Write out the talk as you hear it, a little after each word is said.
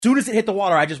soon as it hit the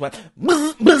water, I just went,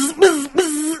 buzz, buzz, buzz,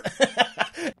 buzz.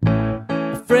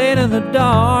 Afraid of the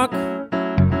dark,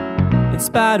 and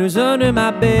spiders under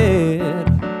my bed.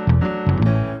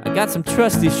 I got some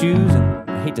trust issues,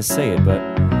 and I hate to say it, but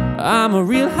I'm a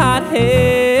real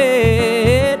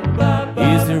hothead.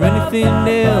 Is there anything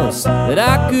else that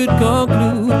I could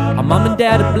conclude? Are mom and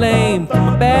dad to blame for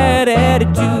my bad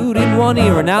attitude? In one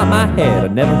ear and out my head, I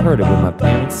never heard it when my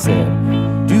parents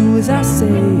said, do as I say,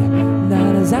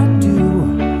 not as I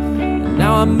do. And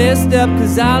now I'm messed up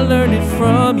cause I learned it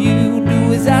from you.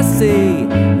 Do as I say,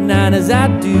 not as I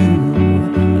do.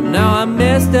 And now I'm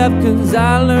messed up cause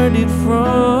I learned it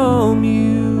from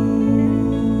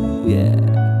you. Yeah.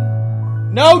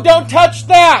 No, don't touch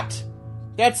that!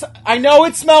 I know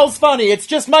it smells funny. It's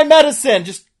just my medicine.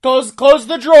 Just close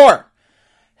the drawer.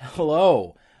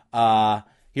 Hello.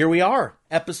 Here we are.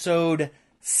 Episode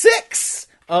 6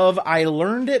 of I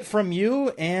Learned It From You,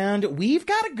 and we've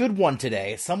got a good one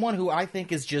today. Someone who I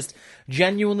think is just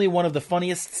genuinely one of the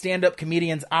funniest stand-up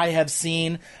comedians I have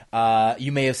seen.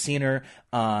 You may have seen her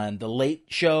on The Late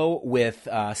Show with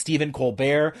Stephen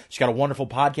Colbert. She's got a wonderful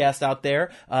podcast out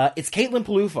there. It's Caitlin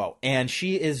Peluffo, and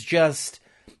she is just...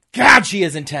 God, she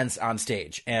is intense on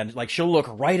stage, and like she'll look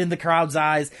right in the crowd's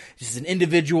eyes. She's an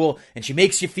individual, and she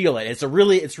makes you feel it. It's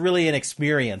really an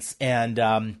experience,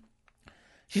 and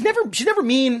she's never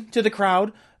mean to the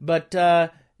crowd, but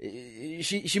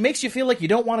she makes you feel like you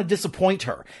don't want to disappoint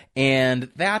her, and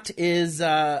that is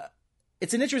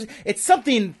it's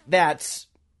something that's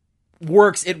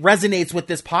works. It resonates with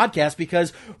this podcast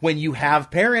because when you have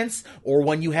parents or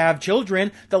when you have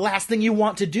children, the last thing you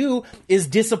want to do is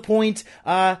disappoint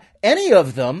any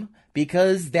of them,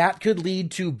 because that could lead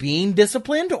to being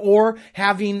disciplined or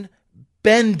having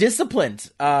been disciplined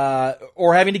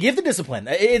or having to give the discipline.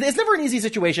 It's never an easy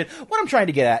situation. What I'm trying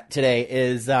to get at today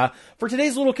is for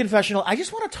today's little confessional, I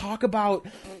just want to talk about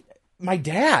my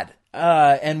dad.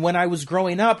 And when I was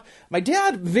growing up, my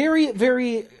dad, very,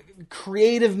 very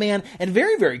creative man, and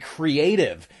very, very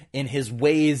creative in his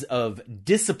ways of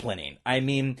disciplining. I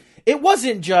mean, it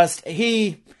wasn't just,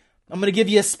 hey, I'm going to give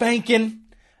you a spanking,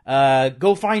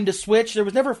 go find a switch. There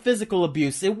was never physical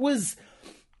abuse. It was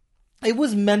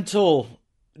mental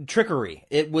trickery.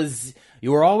 It was,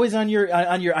 you were always you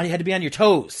had to be on your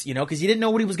toes, because you didn't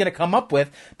know what he was going to come up with,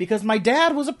 because my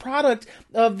dad was a product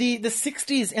of the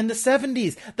 60s and the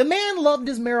 70s. The man loved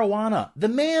his marijuana. The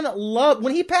man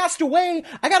when he passed away,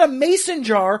 I got a mason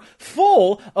jar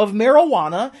full of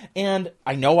marijuana, and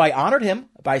I know I honored him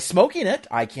by smoking it.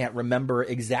 I can't remember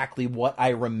exactly what I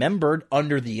remembered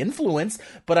under the influence,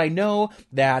 but I know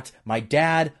that my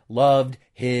dad loved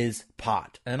his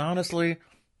pot. And honestly,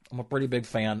 I'm a pretty big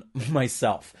fan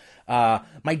myself.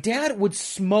 My dad would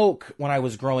smoke when I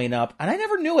was growing up, and I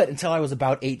never knew it until I was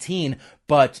about 18.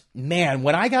 But man,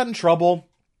 when I got in trouble,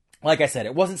 like I said,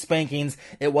 it wasn't spankings,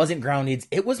 it wasn't groundings,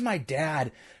 it was my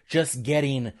dad just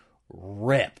getting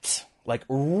ripped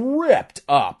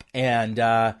up, and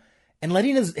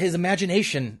letting his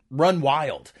imagination run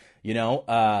wild.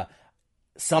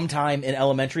 Sometime in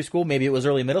elementary school, maybe it was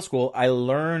early middle school, I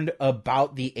learned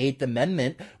about the 8th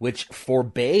Amendment, which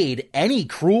forbade any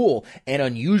cruel and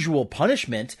unusual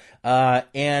punishment.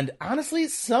 And honestly,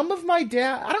 some of my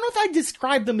dad, I don't know if I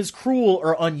described them as cruel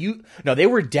or unusual. No, they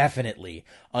were definitely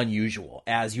unusual,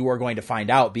 as you are going to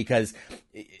find out, because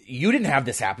you didn't have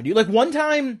this happen to you. Like one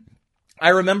time, I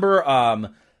remember,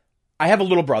 I have a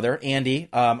little brother, Andy.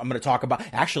 I'm going to talk about,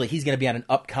 actually, he's going to be on an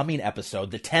upcoming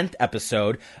episode, the 10th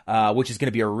episode, which is going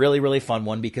to be a really, really fun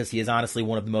one, because he is honestly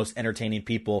one of the most entertaining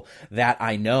people that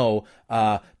I know.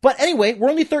 But anyway,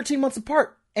 we're only 13 months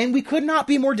apart, and we could not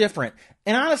be more different.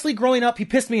 And honestly, growing up, he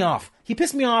pissed me off. He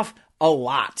pissed me off a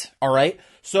lot, all right?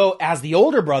 So as the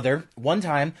older brother, one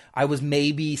time I was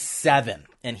maybe 7,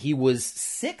 and he was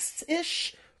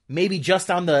 6-ish. Maybe just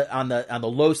on the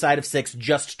low side of 6,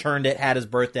 just turned it, had his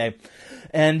birthday.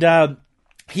 And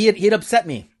he had upset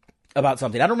me about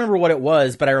something. I don't remember what it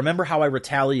was, but I remember how I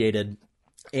retaliated.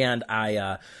 And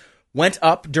I went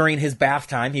up during his bath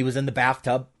time. He was in the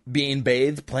bathtub being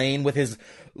bathed, playing with his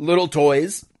little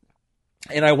toys.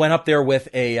 And I went up there with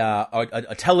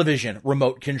a television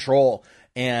remote control.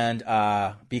 And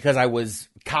because I was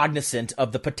cognizant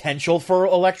of the potential for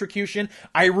electrocution,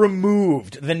 I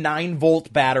removed the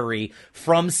 9-volt battery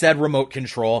from said remote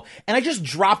control, and I just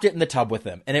dropped it in the tub with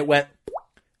him, and it went,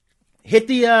 hit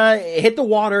the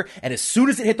water, and as soon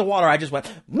as it hit the water, I just went,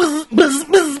 buzz, buzz,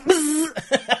 buzz, buzz.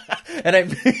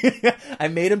 And I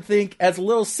made him think as a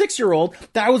little 6-year-old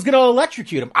that I was going to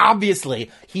electrocute him.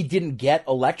 Obviously, he didn't get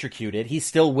electrocuted. He's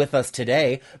still with us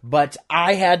today, but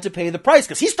I had to pay the price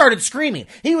because he started screaming.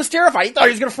 He was terrified. He thought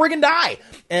he was going to friggin' die.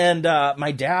 And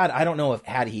my dad, I don't know if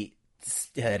had he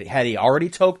already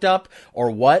toked up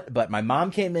or what, but my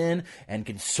mom came in and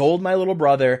consoled my little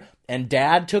brother, and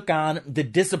Dad took on the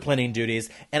disciplining duties.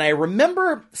 And I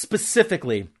remember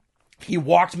specifically, he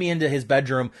walked me into his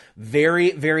bedroom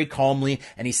very, very calmly,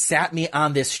 and he sat me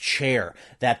on this chair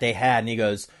that they had, and he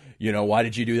goes, you know, why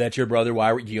did you do that to your brother?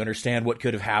 Why do you understand what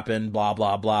could have happened? Blah,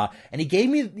 blah, blah. And he gave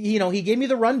me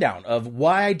the rundown of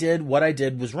why I did what I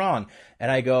did was wrong.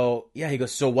 And I go, yeah, he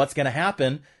goes, so what's going to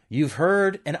happen? You've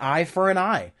heard an eye for an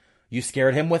eye. You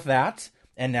scared him with that,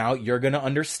 and now you're going to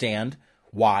understand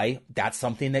why that's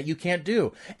something that you can't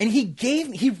do. And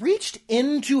he reached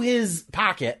into his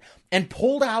pocket and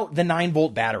pulled out the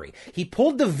 9-volt battery. He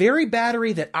pulled the very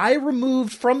battery that I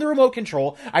removed from the remote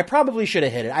control. I probably should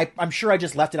have hid it. I'm sure I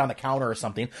just left it on the counter or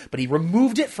something, but he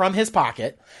removed it from his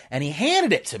pocket and he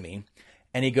handed it to me,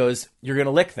 and he goes, you're going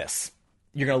to lick this.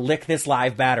 You're going to lick this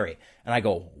live battery. And I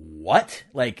go, what?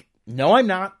 Like, no, I'm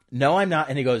not. No, I'm not.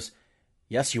 And he goes,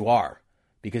 yes, you are,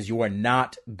 because you are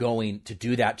not going to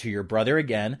do that to your brother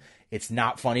again. It's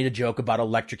not funny to joke about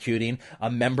electrocuting a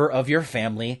member of your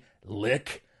family.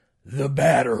 Lick the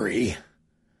battery.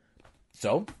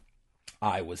 So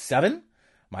I was 7.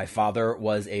 My father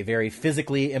was a very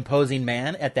physically imposing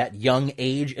man at that young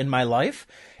age in my life.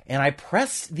 And I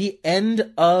pressed the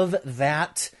end of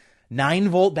that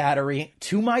 9-volt battery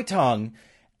to my tongue,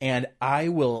 and I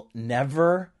will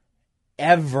never,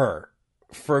 ever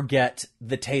forget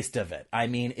the taste of it. I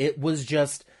mean, it was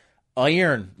just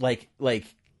iron, like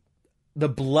the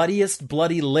bloodiest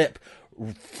bloody lip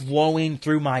flowing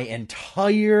through my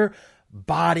entire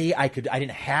body. I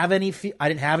didn't have any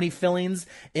fillings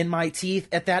in my teeth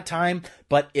at that time,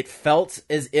 but it felt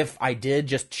as if I did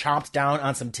just chomped down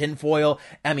on some tinfoil.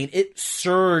 I mean, it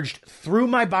surged through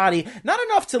my body, not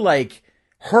enough to like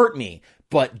hurt me,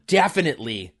 but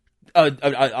definitely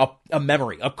a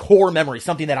memory, a core memory,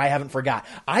 something that I haven't forgot.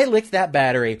 I licked that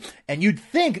battery, and you'd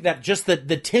think that just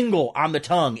the tingle on the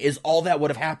tongue is all that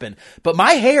would have happened. But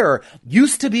my hair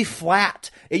used to be flat.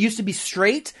 It used to be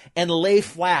straight and lay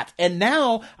flat. And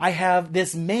now I have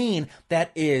this mane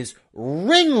that is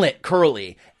ringlet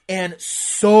curly and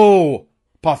so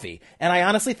puffy. And I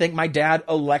honestly think my dad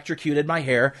electrocuted my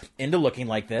hair into looking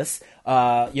like this.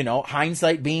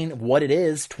 Hindsight being what it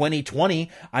is,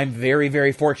 2020, I'm very,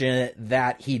 very fortunate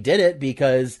that he did it,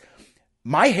 because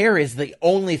my hair is the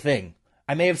only thing.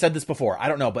 I may have said this before, I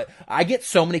don't know, but I get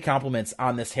so many compliments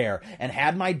on this hair. And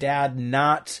had my dad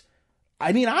not,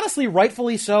 I mean, honestly,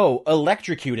 rightfully so,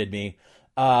 electrocuted me,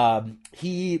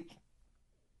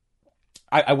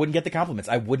 I wouldn't get the compliments.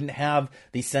 I wouldn't have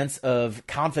the sense of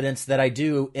confidence that I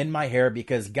do in my hair,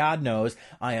 because God knows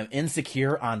I am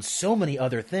insecure on so many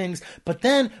other things. But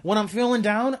then when I'm feeling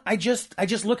down, I just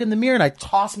look in the mirror and I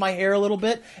toss my hair a little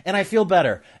bit and I feel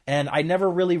better. And I never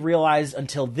really realized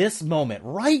until this moment,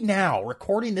 right now,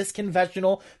 recording this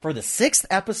confessional for the 6th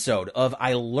episode of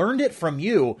I Learned It From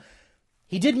You,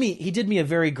 he did me a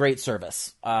very great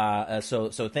service.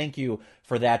 So thank you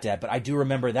for that, Dad. But I do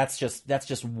remember that's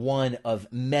just one of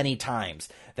many times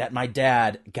that my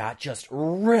dad got just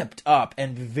ripped up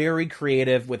and very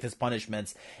creative with his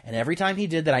punishments. And every time he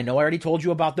did that, I know I already told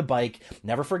you about the bike.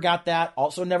 Never forgot that.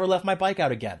 Also never left my bike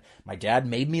out again. My dad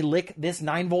made me lick this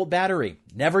 9-volt battery.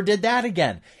 Never did that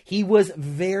again. He was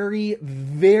very,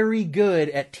 very good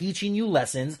at teaching you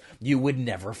lessons you would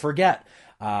never forget.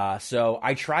 So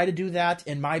I try to do that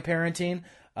in my parenting.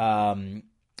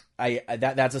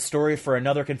 That's a story for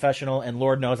another confessional, and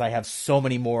Lord knows I have so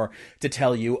many more to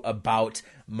tell you about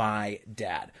my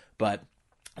dad. But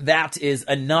that is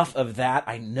enough of that.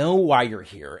 I know why you're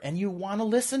here, and you want to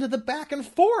listen to the back and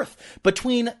forth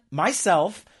between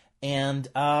myself and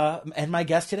my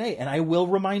guest today. And I will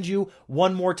remind you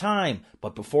one more time,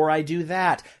 but before I do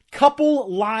that, couple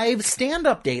live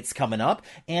stand-up dates coming up,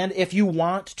 and if you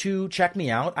want to check me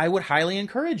out, I would highly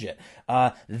encourage it.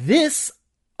 This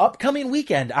upcoming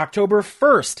weekend, October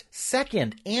 1st,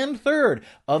 2nd, and 3rd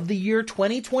of the year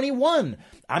 2021,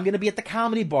 I'm going to be at the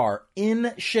Comedy Bar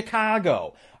in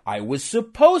Chicago. I was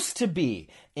supposed to be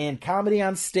in Comedy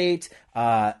on State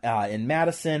in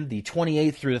Madison the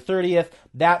 28th through the 30th,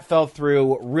 that fell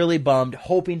through. Really bummed.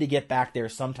 Hoping to get back there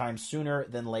sometime sooner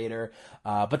than later.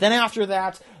 But then after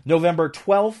that, November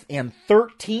 12th and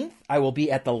 13th, I will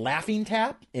be at the Laughing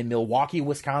Tap in Milwaukee,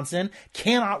 Wisconsin.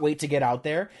 Cannot wait to get out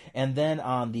there. And then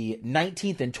on the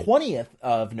 19th and 20th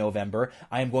of November,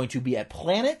 I am going to be at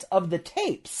Planet of the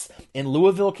Tapes in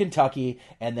Louisville, Kentucky.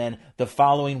 And then the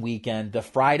following weekend, the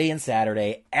Friday and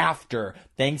Saturday after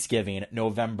Thanksgiving,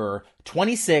 November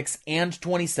 26 and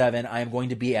 27, I am going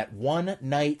to be at One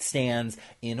Night Stands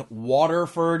in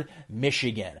Waterford,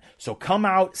 Michigan. So come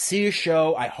out, see a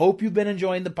show. I hope you've been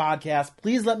enjoying the podcast.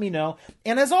 Please let me know.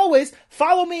 And as always,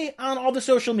 follow me on all the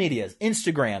social medias,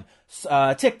 Instagram,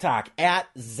 TikTok, at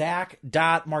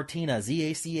Zach.Martina,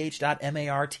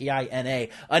 ZACH.MARTINA.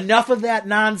 Enough of that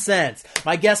nonsense.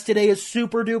 My guest today is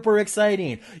super duper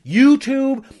exciting.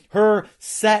 YouTube her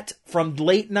set from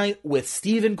Late Night with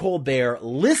Stephen Colbert.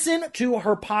 Listen to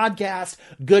her podcast,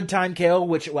 Good Time Kale,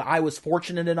 which I was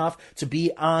fortunate enough to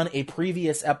be on a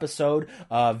previous episode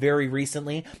very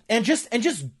recently. And just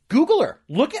Google her.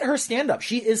 Look at her stand-up.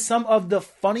 She is some of the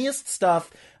funniest stuff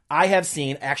I have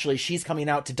seen. Actually, she's coming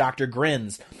out to Dr.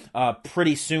 Grins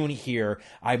pretty soon here.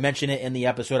 I mentioned it in the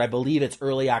episode. I believe it's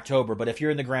early October, but if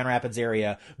you're in the Grand Rapids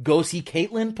area, go see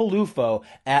Caitlin Palufo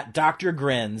at Dr.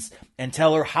 Grins and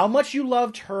tell her how much you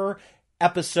loved her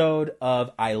episode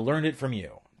of I Learned It From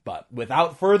You. But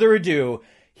without further ado,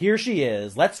 here she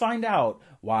is. Let's find out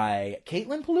why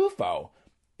Caitlin Palufo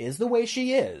is the way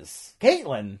she is.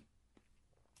 Caitlin,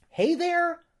 hey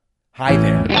there. Hi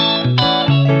there.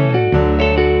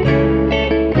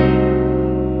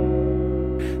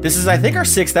 This is, I think, our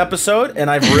 6th episode, and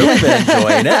I've really been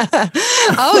enjoying it.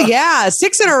 Oh, yeah.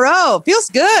 6 in a row. Feels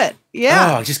good.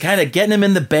 Yeah. Oh, just kind of getting them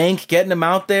in the bank, getting them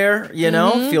out there, you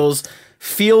know,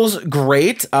 feels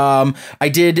great. I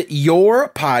did your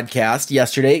podcast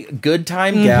yesterday, Good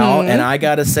Time Gal, and I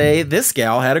got to say, this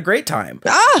gal had a great time.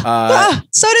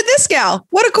 So did this gal.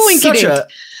 What a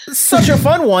coincidence. Such a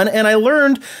fun one, and I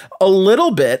learned a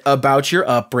little bit about your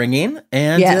upbringing,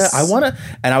 and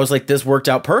I was like, this worked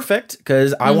out perfect,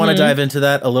 because I want to dive into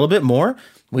that a little bit more.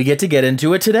 We get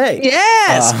into it today.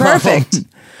 Yes, perfect.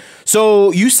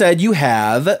 So you said you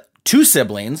have 2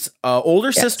 siblings,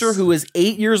 older sister who is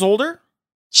 8 years older?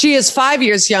 She is 5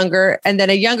 years younger, and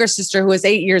then a younger sister who is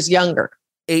 8 years younger.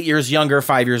 8 years younger,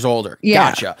 5 years older.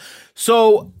 Yeah. Gotcha.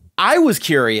 So I was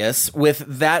curious with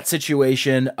that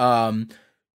situation,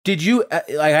 did you,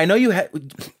 I know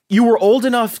you were old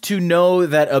enough to know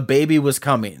that a baby was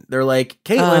coming. They're like,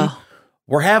 Caitlin,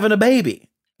 we're having a baby.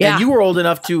 Yeah. And you were old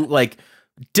enough to like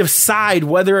decide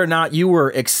whether or not you were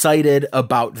excited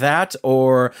about that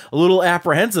or a little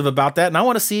apprehensive about that. And I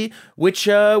want to see which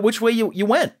way you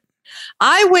went.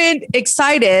 I went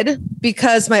excited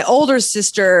because my older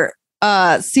sister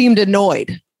seemed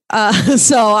annoyed.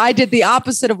 So I did the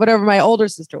opposite of whatever my older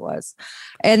sister was.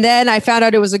 And then I found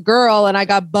out it was a girl and I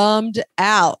got bummed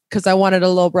out because I wanted a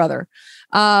little brother.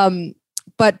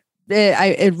 But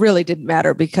it really didn't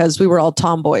matter because we were all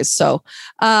tomboys. So,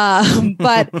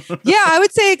 but yeah, I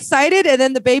would say excited. And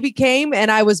then the baby came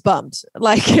and I was bummed.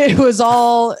 Like it was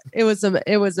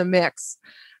a mix.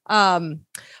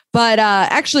 But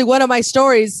actually one of my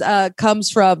stories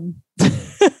comes from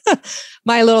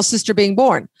my little sister being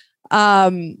born.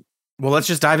 Well, let's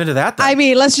just dive into that then. I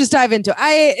mean, let's just dive into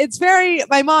it.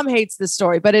 My mom hates this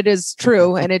story, but it is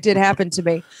true. And it did happen to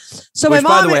me. So my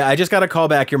mom, by the way, I just got to call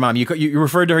back your mom. You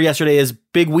referred to her yesterday as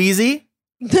Big Wheezy.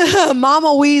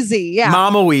 Mama Wheezy. Yeah.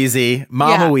 Mama Wheezy.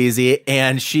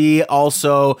 And she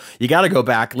also, you got to go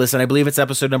back. Listen, I believe it's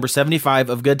episode number 75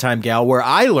 of Good Time Gal, where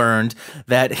I learned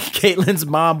that Caitlin's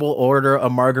mom will order a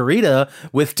margarita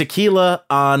with tequila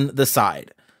on the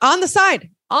side. On the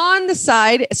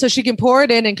side, so she can pour it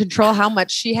in and control how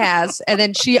much she has. And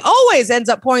then she always ends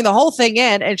up pouring the whole thing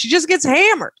in, and she just gets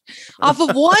hammered off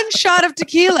of one shot of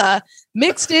tequila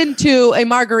mixed into a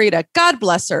margarita. God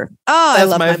bless her. Oh, that's I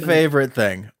love my favorite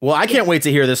thing. Well, I can't wait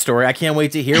to hear this story. I can't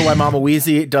wait to hear why Mama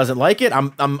Wheezy doesn't like it.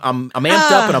 I'm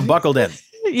amped up and I'm buckled in.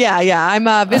 Yeah.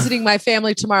 I'm visiting my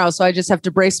family tomorrow, so I just have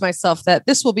to brace myself that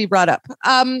this will be brought up.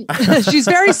 She's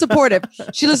very supportive.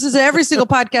 She listens to every single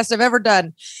podcast I've ever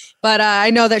done, but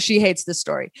I know that she hates this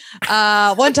story.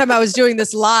 One time I was doing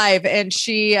this live and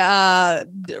she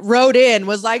wrote in,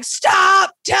 was like,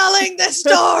 stop telling the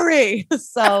story.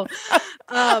 So,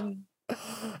 but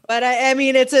I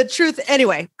mean, it's a truth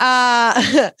anyway.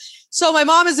 So my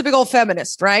mom is a big old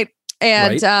feminist, right?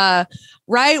 And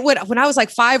right when I was like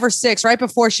 5 or 6, right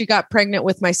before she got pregnant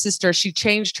with my sister, she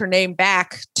changed her name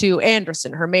back to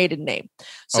Anderson, her maiden name.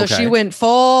 So she went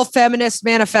full feminist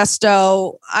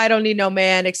manifesto. I don't need no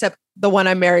man except the one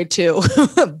I'm married to,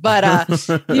 but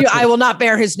I will not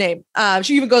bear his name.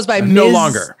 She even goes by no Ms.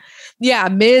 longer. Yeah,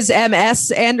 Ms. M.S.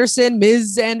 Anderson,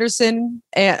 Ms. Anderson.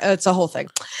 It's a whole thing.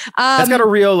 That's got a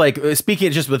real, like,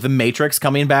 speaking just with the Matrix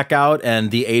coming back out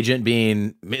and the agent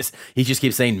being Miss, he just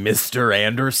keeps saying Mr.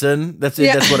 Anderson. That's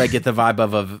what I get the vibe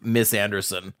of Miss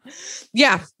Anderson.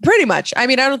 Yeah, pretty much. I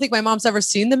mean, I don't think my mom's ever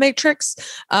seen the Matrix,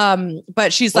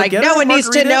 but she's like, no one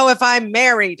needs to know if I'm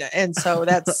married. And so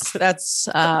that's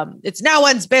it's no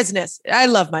one's business. I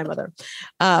love my mother.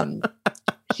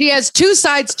 She has 2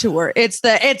 sides to her. It's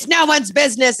no one's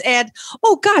business. And,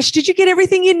 oh gosh, did you get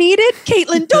everything you needed?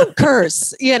 Caitlin, don't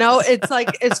curse. It's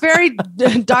like, it's very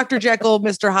Dr. Jekyll,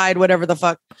 Mr. Hyde, whatever the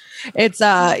fuck. It's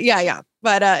yeah.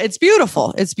 But it's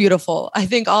beautiful. It's beautiful. I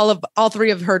think all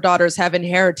 3 of her daughters have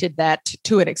inherited that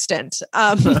to an extent.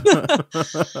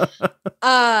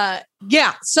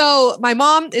 Yeah. So my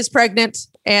mom is pregnant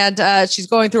and she's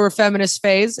going through her feminist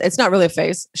phase. It's not really a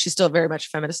phase. She's still very much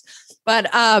feminist,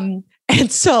 but and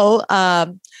so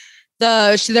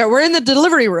we're in the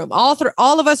delivery room.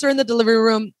 All of us are in the delivery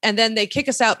room, and then they kick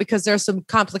us out because there's some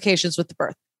complications with the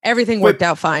birth. Everything worked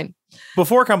out fine.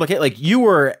 Before complicate, like you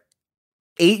were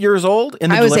 8 years old in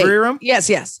the delivery room?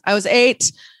 Yes. I was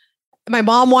 8. My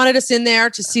mom wanted us in there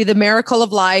to see the miracle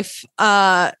of life.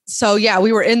 So yeah,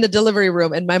 we were in the delivery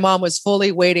room, and my mom was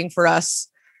fully waiting for us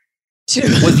to.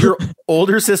 Was your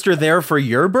older sister there for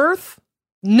your birth?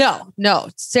 No.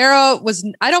 Sarah was,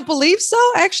 I don't believe so.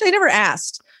 Actually, I never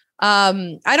asked.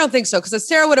 I don't think so. Cause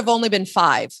Sarah would have only been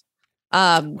 5.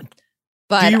 But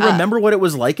do you remember what it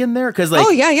was like in there? Cause like, oh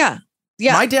yeah.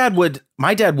 My dad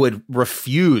would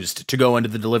refuse to go into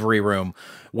the delivery room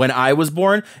when I was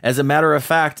born. As a matter of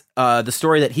fact, the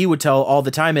story that he would tell all the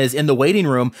time is in the waiting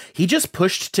room, he just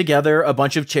pushed together a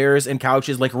bunch of chairs and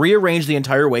couches, like rearranged the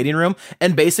entire waiting room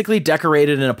and basically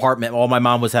decorated an apartment while my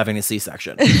mom was having a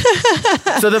C-section.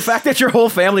 So the fact that your whole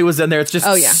family was in there, it's just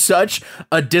such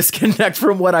a disconnect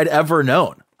from what I'd ever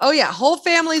known. Oh yeah. Whole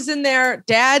family's in there.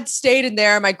 Dad stayed in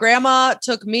there. My grandma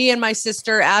took me and my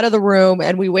sister out of the room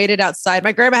and we waited outside.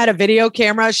 My grandma had a video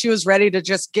camera. She was ready to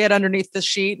just get underneath the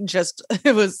sheet and that's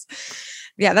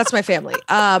my family.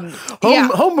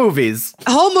 Home movies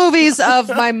of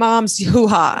my mom's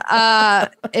hoo-ha.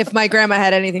 If my grandma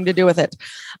had anything to do with it.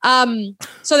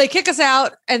 So they kick us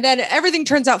out and then everything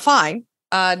turns out fine.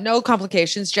 No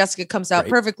complications. Jessica comes out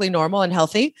perfectly normal and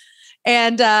healthy.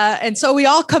 And so we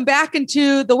all come back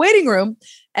into the waiting room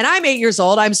and I'm 8 years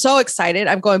old. I'm so excited.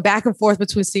 I'm going back and forth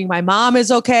between seeing my mom is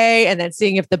okay and then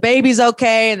seeing if the baby's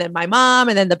okay and then my mom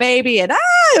and then the baby. And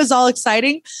it was all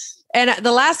exciting. And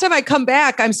the last time I come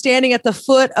back, I'm standing at the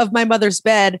foot of my mother's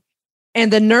bed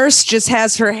and the nurse just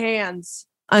has her hands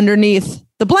underneath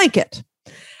the blanket.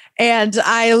 And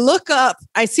I look up,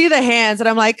 I see the hands and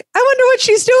I'm like, I wonder what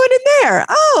she's doing in there.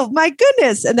 Oh my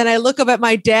goodness. And then I look up at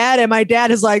my dad and my dad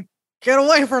is like, get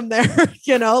away from there,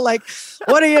 like,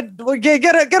 what are you,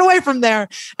 get away from there.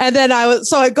 And then I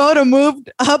go to move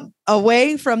up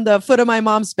away from the foot of my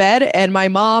mom's bed. And my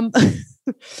mom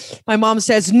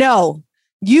says, no,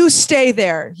 you stay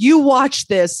there. You watch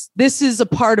this. This is a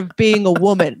part of being a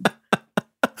woman.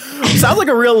 Sounds like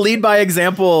a real lead by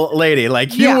example lady.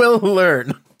 Like you will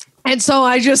learn. And so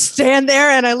I just stand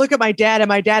there and I look at my dad and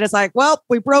my dad is like, well,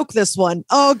 we broke this one.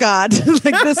 Oh God,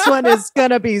 like this one is going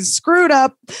to be screwed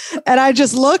up. And I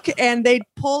just look and they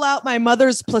pull out my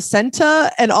mother's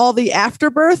placenta and all the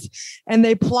afterbirth and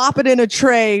they plop it in a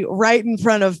tray right in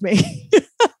front of me.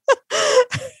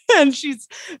 And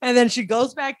then she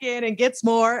goes back in and gets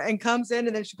more and comes in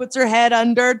and then she puts her head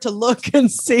under to look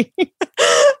and see.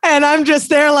 And I'm just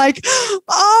there like,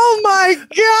 oh my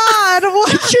God,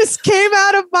 what just came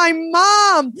out of my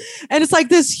mom? And it's like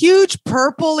this huge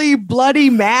purpley bloody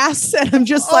mass. And I'm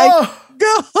just like,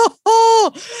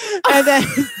 go. And then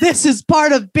this is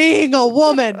part of being a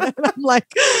woman. And I'm like,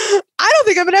 I don't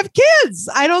think I'm going to have kids.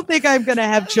 I don't think I'm going to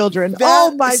have children.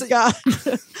 Oh my God.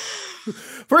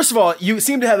 First of all, you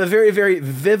seem to have a very, very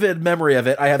vivid memory of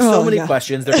it. I have so many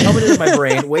questions. They're coming into my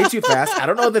brain way too fast. I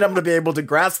don't know that I'm going to be able to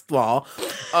grasp them all.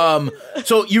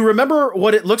 So you remember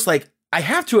what it looks like. I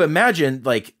have to imagine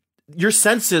like your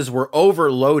senses were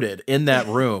overloaded in that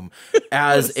room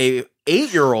as a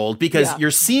 8-year-old because you're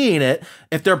seeing it.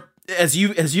 If they're as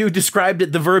you described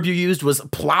it, the verb you used was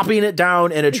plopping it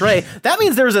down in a tray. That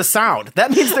means there's a sound.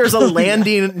 That means there's a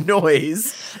landing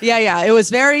noise. Yeah. It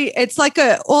was it's like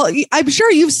I'm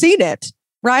sure you've seen it.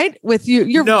 right? With you,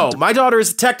 you're No, my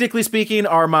daughters, technically speaking,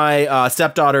 are my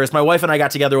stepdaughters. My wife and I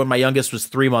got together when my youngest was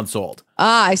 3 months old.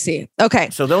 Ah, I see. Okay.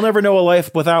 So they'll never know a life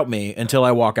without me until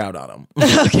I walk out on them.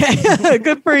 Okay.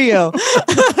 Good for you.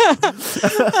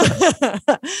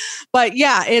 But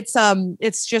yeah,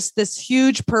 it's just this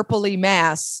huge purpley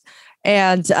mass,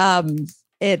 and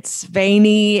it's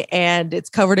veiny and it's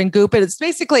covered in goop. And it's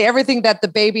basically everything that the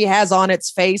baby has on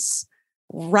its face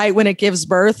right when it gives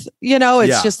birth.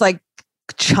 It's just like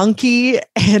chunky,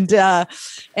 and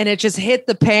it just hit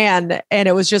the pan, and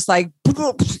it was just like,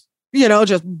 just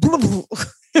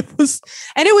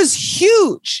it was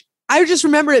huge. I just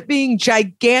remember it being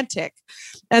gigantic.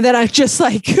 And then I'm just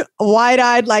like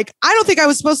wide-eyed, like, I don't think I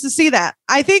was supposed to see that.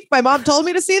 I think my mom told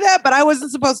me to see that, but I wasn't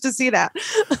supposed to see that.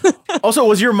 Also,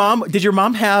 did your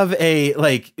mom have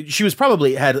she was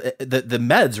probably had the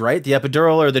meds, right? The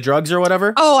epidural or the drugs or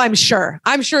whatever? Oh, I'm sure.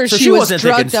 So she wasn't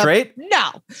thinking straight?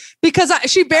 No, because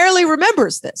she barely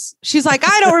remembers this. She's like,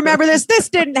 I don't remember this. This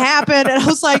didn't happen. And I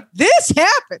was like, this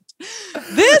happened.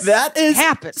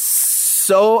 Happened.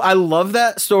 So I love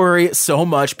that story so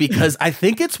much, because I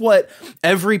think it's what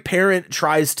every parent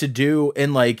tries to do.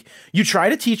 And you try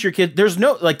to teach your kid, there's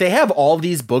no, they have all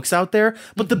these books out there,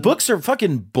 but the books are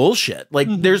fucking bullshit.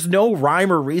 There's no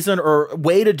rhyme or reason or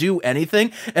way to do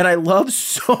anything. And I love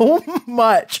so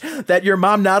much that your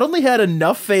mom not only had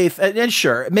enough faith, and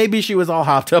sure, maybe she was all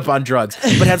hopped up on drugs,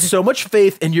 but had so much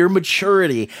faith in your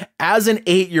maturity as an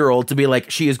 8-year-old to be like,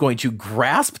 she is going to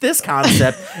grasp this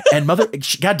concept, and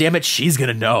God damn it, she's going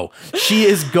to know. She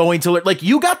is going to learn.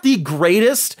 You got the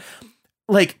greatest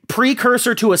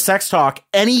precursor to a sex talk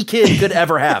any kid could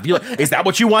ever have. You're like, is that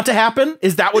what you want to happen?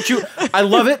 Is that what you, I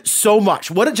love it so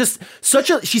much.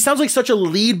 She sounds like such a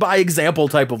lead by example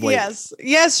type of lady.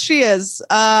 Yes, she is.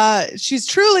 She's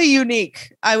truly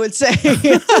unique, I would say.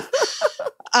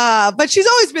 But she's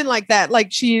always been like that.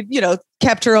 She,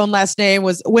 kept her own last name,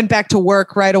 went back to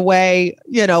work right away,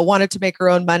 wanted to make her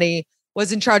own money,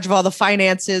 was in charge of all the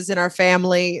finances in our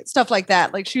family, stuff like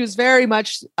that. She was very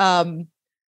much, the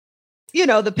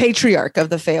patriarch of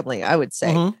the family, I would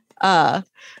say. Mm-hmm.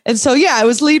 And so, yeah, I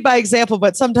was lead by example,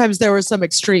 but sometimes there were some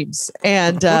extremes,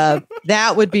 and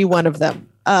that would be one of them.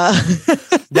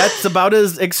 That's about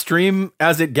as extreme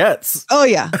as it gets. Oh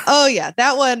yeah.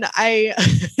 That one,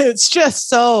 it's just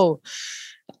so,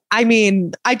 I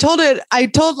told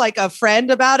a friend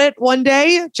about it one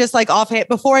day, just offhand,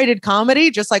 before I did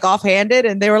comedy, just offhanded.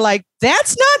 And they were like,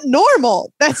 that's not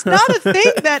normal. That's not a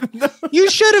thing that you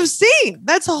should have seen.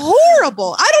 That's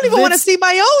horrible. I don't even want to see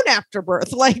my own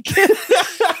afterbirth.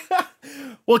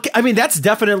 Well, that's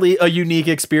definitely a unique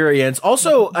experience.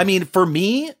 Also, for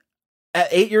me at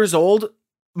 8 years old,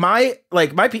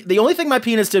 the only thing my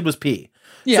penis did was pee.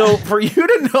 Yeah. So for you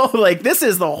to know, this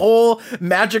is the whole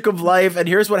magic of life, and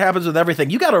here's what happens with everything,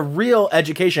 you got a real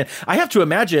education. I have to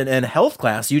imagine in health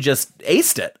class, you just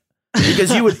aced it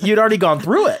because you'd already gone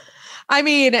through it.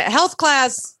 Health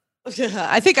class,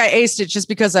 I think I aced it just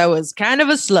because I was kind of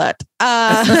a slut.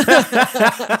 I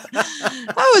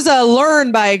was a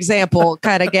learn by example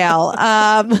kind of gal.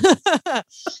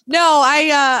 No,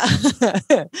 I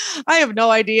have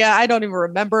no idea. I don't even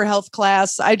remember health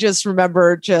class. I just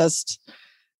remember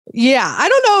I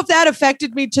don't know if that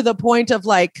affected me to the point of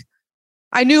I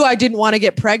knew I didn't want to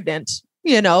get pregnant,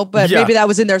 but maybe that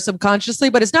was in there subconsciously,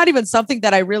 but it's not even something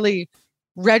that I really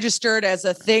registered as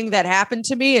a thing that happened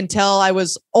to me until I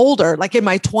was older, in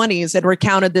my 20s, and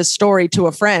recounted this story to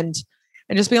a friend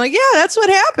and just being like, yeah, that's what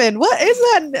happened. What is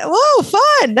that? Whoa,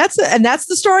 fun. That's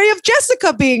the story of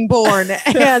Jessica being born.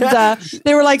 And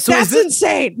they were like, that's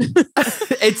insane.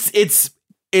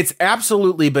 It's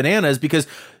absolutely bananas, because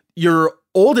your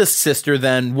oldest sister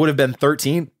then would have been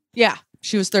 13. Yeah.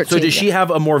 She was 13. So does she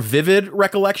have a more vivid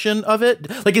recollection of it?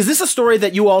 Is this a story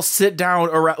that you all sit down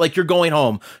around, you're going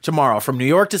home tomorrow from New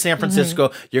York to San Francisco,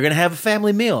 mm-hmm. You're going to have a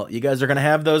family meal. You guys are going to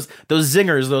have those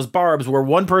zingers, those barbs where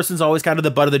one person's always kind of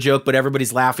the butt of the joke, but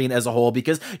everybody's laughing as a whole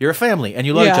because you're a family and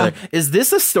you love each other. Is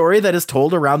this a story that is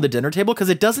told around the dinner table? Because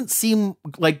it doesn't seem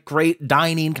like great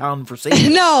dining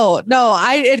conversation. No,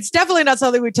 it's definitely not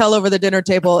something we tell over the dinner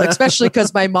table, especially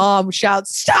because my mom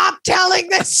shouts, "Stop telling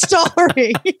this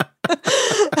story."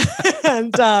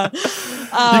 And you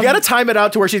got to time it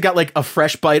out to where she's got a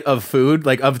fresh bite of food,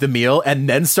 of the meal, and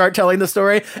then start telling the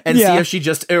story and see if she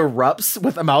just erupts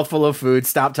with a mouthful of food.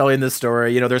 Stop telling this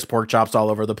story. There's pork chops all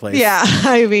over the place. Yeah.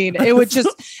 It would just,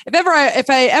 if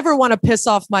I ever want to piss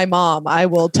off my mom, I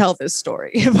will tell this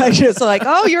story. If I just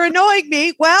oh, you're annoying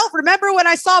me. Well, remember when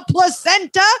I saw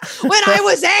placenta when I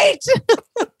was 8?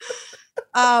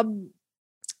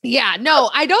 Yeah,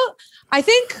 no, I don't. I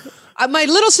think my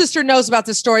little sister knows about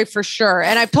this story for sure.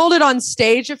 And I've told it on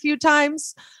stage a few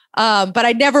times, but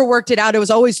I never worked it out. It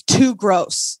was always too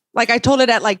gross. Like I told it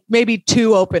at like maybe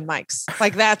 2 open mics.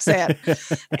 Like that's it.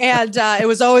 And it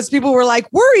was always people were like,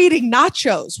 we're eating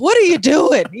nachos. What are you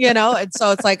doing? You know? And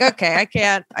so it's like, okay,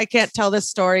 I can't tell this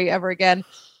story ever again.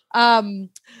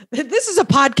 This is a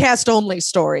podcast only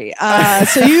story.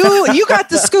 So you got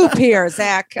the scoop here,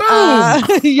 Zach.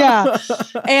 Yeah.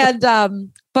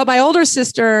 And, but my older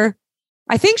sister,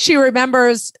 I think she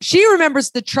remembers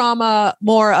the trauma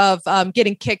more of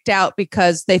getting kicked out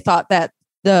because they thought that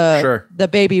the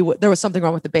baby, there was something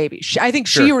wrong with the baby. I think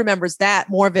she remembers that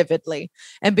more vividly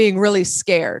and being really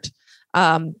scared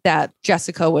that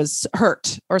Jessica was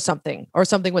hurt or something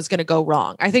was going to go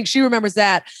wrong. I think she remembers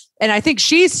that. And I think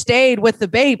she stayed with the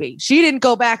baby. She didn't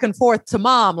go back and forth to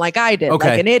mom like I did,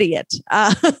 like an idiot.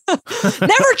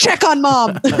 Never check on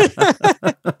mom.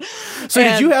 So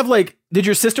did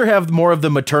your sister have more of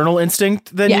the maternal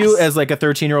instinct than you as like a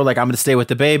 13-year-old? Like, I'm going to stay with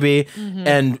the baby. Mm-hmm.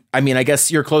 And I mean, I guess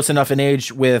you're close enough in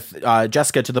age with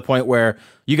Jessica to the point where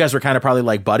you guys were kind of probably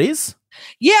like buddies.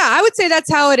 Yeah, I would say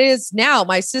that's how it is now.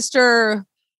 My sister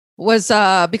was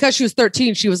because she was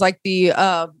 13, she was like the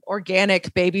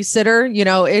organic babysitter, you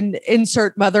know,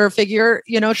 insert mother figure,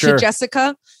 you know, to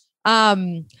Jessica.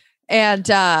 And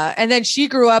then she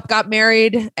grew up, got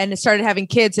married, and started having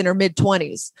kids in her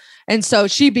mid-20s. And so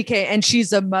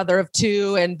she's a mother of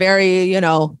 2 and very, you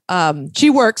know, she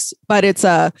works, but it's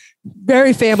a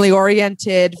very family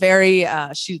oriented,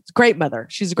 she's a great mother.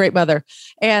 She's a great mother.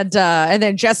 And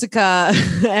then Jessica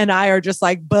and I are just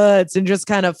like buds and just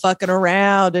kind of fucking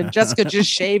around. And Jessica just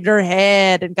shaved her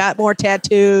head and got more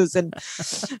tattoos. And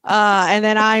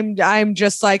then I'm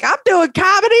just like, I'm doing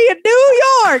comedy in New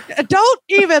York. Don't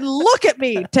even look at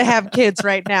me to have kids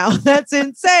right now. That's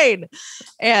insane.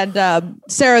 And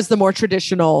Sarah's the more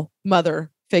traditional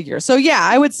mother figure. So yeah,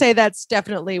 I would say that's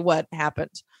definitely what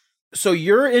happened. So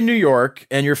you're in New York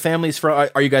and your family's from,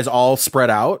 are you guys all spread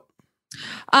out?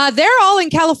 They're all in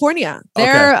California.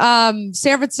 They're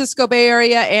San Francisco Bay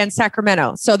Area and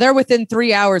Sacramento. So they're within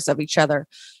 3 hours of each other.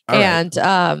 All and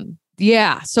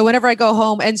right. So whenever I go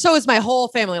home, and so is my whole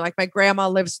family, like my grandma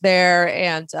lives there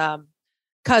and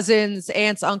cousins,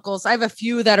 aunts, uncles. I have a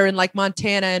few that are in like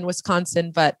Montana and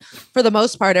Wisconsin, but for the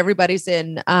most part, everybody's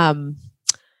in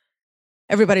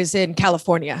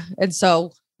California. And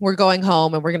so we're going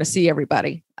home and we're going to see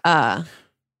everybody. I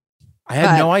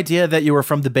had no idea that you were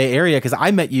from the Bay Area because I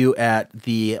met you at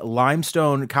the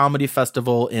Limestone Comedy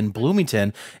Festival in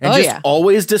Bloomington and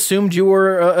always assumed you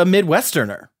were a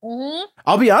Midwesterner. Mm-hmm.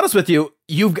 I'll be honest with you.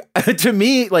 To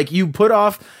me, like you put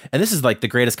off, and this is like the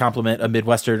greatest compliment a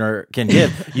Midwesterner can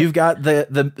give. You've got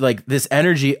the like this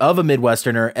energy of a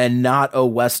Midwesterner and not a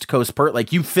West Coast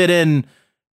like you fit in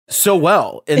so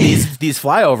well in these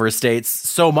flyover states,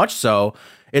 so much so.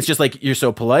 It's just like, you're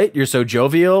so polite. You're so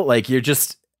jovial. Like you're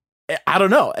just, I don't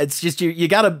know. It's just, you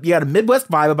got a Midwest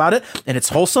vibe about it and it's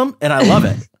wholesome and I love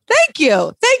it. Thank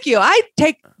you.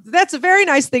 That's a very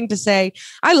nice thing to say.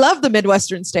 I love the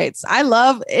Midwestern states. I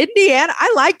love Indiana.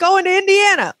 I like going to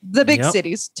Indiana, the big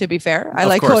cities, to be fair. I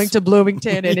like going to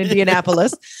Bloomington and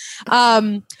Indianapolis.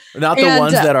 Not the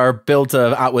ones that are built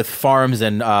out with farms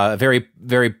and very,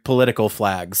 very political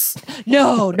flags.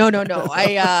 No.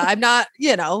 I'm not,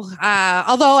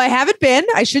 although I haven't been,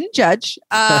 I shouldn't judge.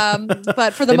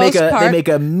 But for the most part. They make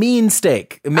a mean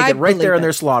steak and make it right there in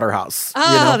their slaughterhouse.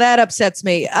 Oh, that upsets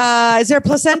me. Is there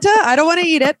placenta? I don't want to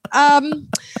eat it.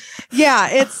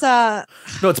 It's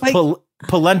no, it's like,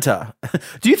 polenta.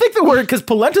 Do you think the word, because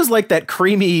polenta's like that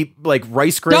creamy like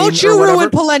rice grain? Don't you ruin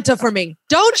polenta for me.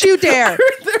 Don't you dare.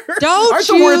 Don't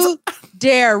you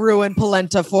dare ruin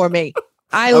polenta for me.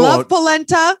 I love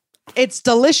polenta. It's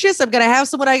delicious. I'm going to have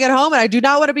some when I get home, and I do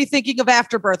not want to be thinking of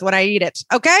afterbirth when I eat it.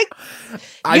 Okay?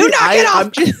 Knock it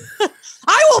off.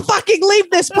 I will fucking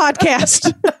leave this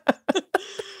podcast.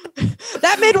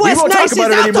 That Midwest nice is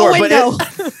out the window.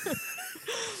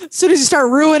 As soon as you start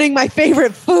ruining my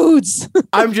favorite foods.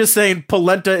 I'm just saying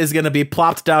polenta is going to be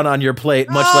plopped down on your plate,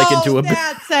 much like into a...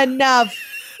 That's enough.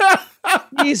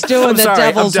 He's doing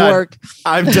devil's work.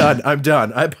 I'm done.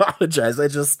 I apologize.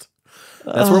 That's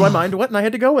where my mind went and I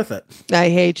had to go with it. I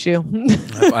hate you.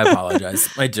 I apologize.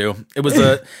 I do. It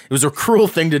was a cruel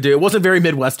thing to do. It wasn't very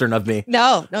Midwestern of me.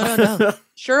 No.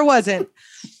 Sure wasn't.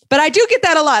 But I do get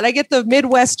that a lot. I get the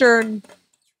Midwestern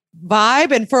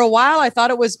vibe. And for a while, I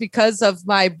thought it was because of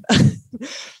my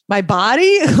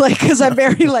body, like, because I'm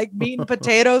very like meat and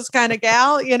potatoes kind of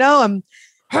gal, I'm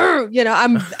you know,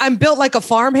 I'm built like a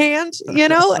farmhand, you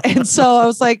know? And so I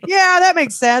was like, yeah, that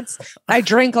makes sense. I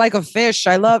drink like a fish.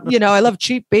 I love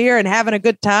cheap beer and having a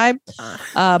good time.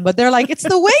 But they're like, it's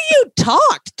the way you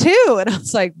talk too. And I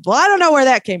was like, well, I don't know where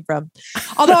that came from.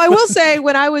 Although I will say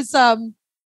when I was,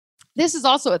 this is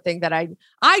also a thing that I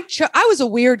was a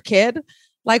weird kid.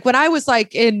 Like when I was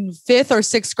like in 5th or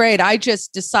 6th grade, I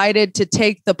just decided to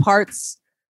take the parts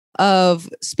of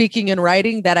speaking and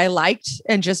writing that I liked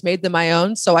and just made them my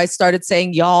own. So I started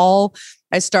saying y'all.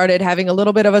 I started having a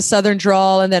little bit of a Southern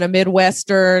drawl and then a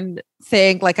Midwestern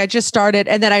thing. Like I just started,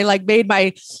 and then I like made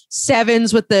my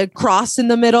 7s with the cross in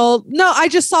the middle. No, I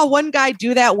just saw one guy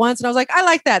do that once and I was like, I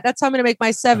like that. That's how I'm going to make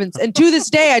my 7s. And to this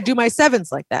day, I do my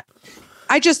 7s like that.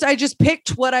 I just picked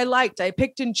what I liked. I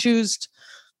picked and chose,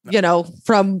 you know,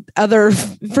 from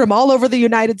all over the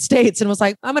United States, and was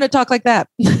like, I'm going to talk like that.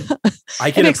 I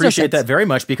can appreciate that very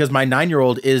much because my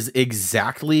 9-year-old is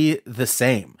exactly the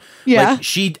same. Yeah. Like,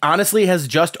 she honestly has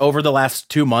just over the last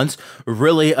 2 months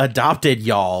really adopted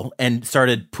y'all and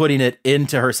started putting it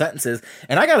into her sentences.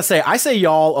 And I got to say, I say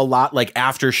y'all a lot, like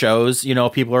after shows, you know,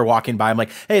 people are walking by. I'm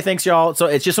like, hey, thanks y'all. So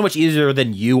it's just so much easier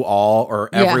than you all or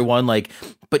everyone. Like,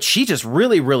 but she just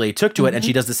really, really took to it. And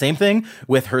she does the same thing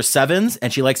with her 7s.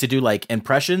 And she likes to do like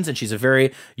impressions. And she's a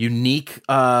very unique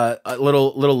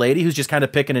little lady who's just kind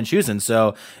of picking and choosing.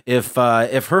 So if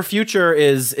her future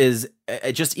is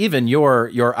just even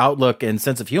your outlook and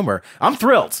sense of humor, I'm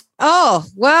thrilled. Oh,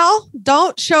 well,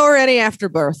 don't show her any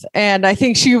afterbirth. And I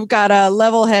think you've got a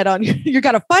level head on you. You've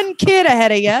got a fun kid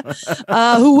ahead of you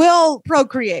who will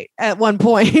procreate at one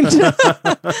point.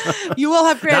 You will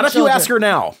have grandchildren. Not if you ask her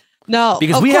now. No,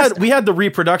 because we had the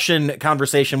reproduction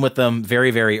conversation with them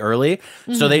very, very early.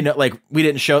 So they know, like, we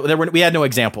didn't show we had no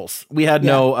examples. We had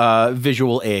no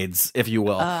visual aids, if you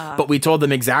will, but we told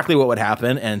them exactly what would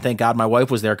happen. And thank God my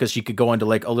wife was there because she could go into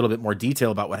like a little bit more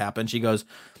detail about what happened. She goes,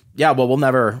 yeah, well,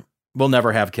 we'll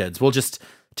never have kids. We'll just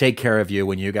take care of you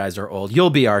when you guys are old. You'll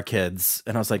be our kids.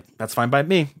 And I was like, that's fine by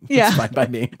me. Yeah. It's fine by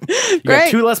me. You got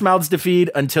 2 less mouths to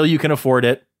feed until you can afford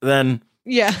it. Then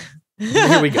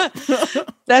here we go.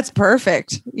 That's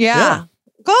perfect. Yeah.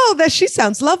 Oh, she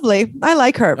sounds lovely. I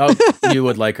like her. Oh, you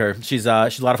would like her. She's a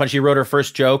lot of fun. She wrote her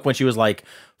first joke when she was like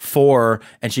 4,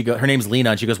 and her name's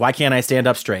Lena, and she goes, "Why can't I stand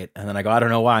up straight?" And then I go, "I don't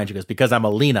know why." And she goes, "Because I'm a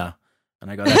Lena." And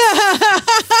I go,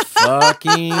 "That's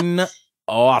fucking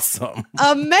awesome,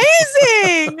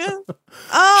 amazing."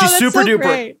 Oh, she's super so duper.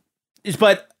 Great.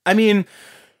 But I mean,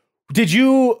 did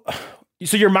you?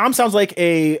 So your mom sounds like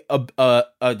a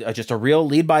just a real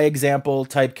lead by example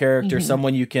type character,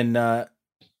 someone you can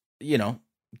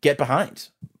get behind.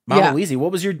 Mama Weezy.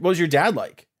 What was your dad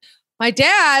like? My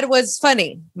dad was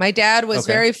funny. My dad was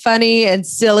very funny and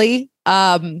silly.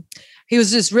 He was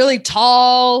this really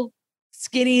tall,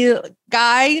 skinny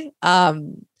guy.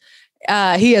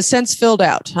 He has since filled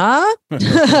out, huh?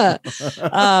 But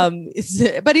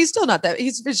he's still not that.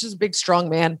 He's just a big, strong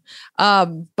man.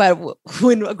 But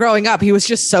when growing up, he was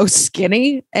just so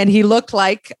skinny, and he looked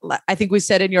like, I think we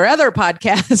said in your other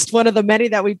podcast, one of the many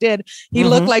that we did, he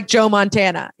looked like Joe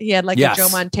Montana. He had like a Joe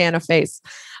Montana face.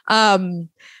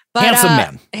 But,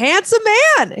 handsome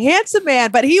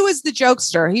man. But he was the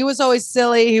jokester. He was always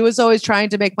silly. He was always trying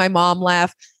to make my mom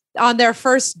laugh. On their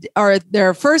first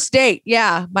date,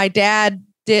 my dad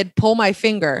did pull my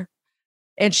finger,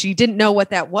 and she didn't know what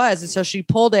that was, and so she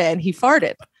pulled it, and he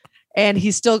farted, and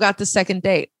he still got the second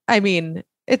date. I mean,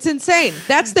 it's insane.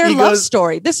 That's their love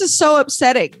story. This is so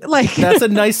upsetting. Like, that's a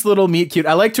nice little meet cute.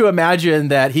 I like to imagine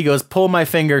that he goes, pull my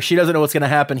finger. She doesn't know what's going to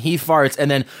happen. He farts.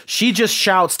 And then she just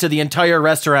shouts to the entire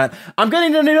restaurant, I'm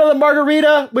getting another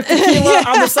margarita with tequila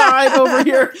on the side over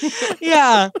here.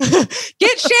 Yeah.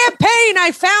 Get champagne.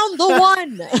 I found the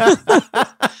one.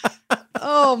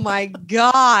 Oh my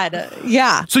God.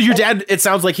 Yeah. So your dad, it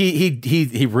sounds like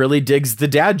he really digs the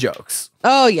dad jokes.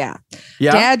 Oh yeah.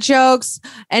 Dad jokes,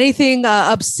 anything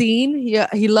obscene.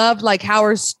 He loved like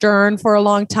Howard Stern for a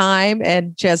long time,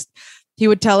 and just he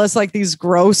would tell us like these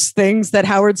gross things that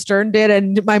Howard Stern did,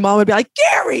 and my mom would be like,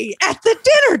 Gary at the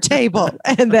dinner table,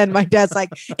 and then my dad's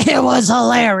like, it was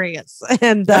hilarious.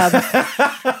 And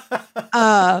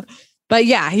but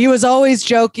yeah, he was always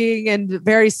joking and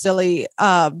very silly.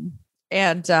 He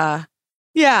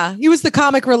was the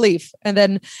comic relief. And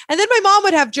then my mom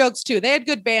would have jokes too. They had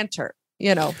good banter,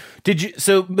 you know.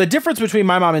 So the difference between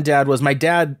my mom and dad was my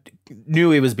dad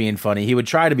knew he was being funny. He would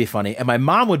try to be funny, and my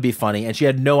mom would be funny, and she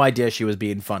had no idea she was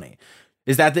being funny.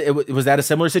 Was that a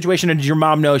similar situation? And did your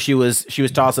mom know she was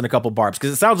tossing a couple barbs?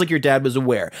 Because it sounds like your dad was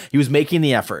aware. He was making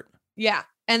the effort. Yeah.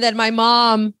 And then my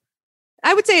mom,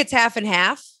 I would say it's half and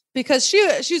half, because she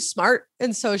was smart.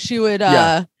 And so she would,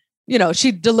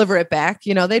 she'd deliver it back.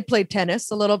 They'd play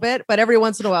tennis a little bit, but every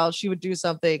once in a while she would do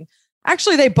something.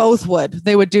 Actually, they both would.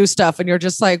 They would do stuff, and you're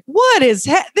just like, "What is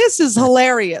this? Is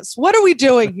hilarious. What are we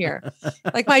doing here?"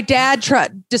 Like my dad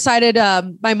decided.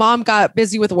 My mom got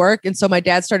busy with work, and so my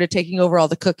dad started taking over all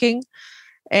the cooking.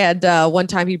 And one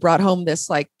time he brought home this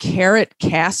like carrot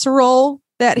casserole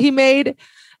that he made.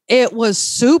 It was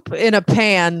soup in a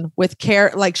pan with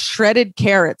shredded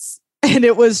carrots, and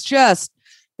it was just.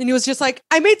 And he was just like,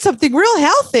 I made something real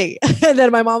healthy. And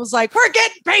then my mom was like, we're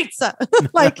getting pizza.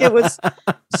 Like it was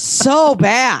so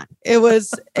bad. It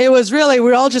was really,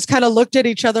 we all just kind of looked at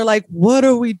each other like, what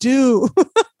do we do?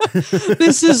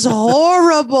 This is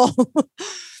horrible.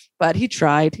 But he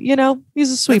tried, he's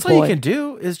a sweet boy. That's all you can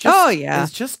do is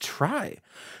just try.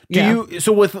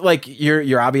 So with like,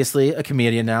 you're obviously a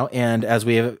comedian now. And as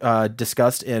we have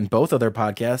discussed in both other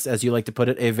podcasts, as you like to put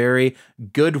it, a very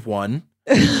good one.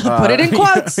 Put it in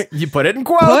quotes. You put it in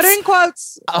quotes. Put it in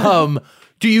quotes.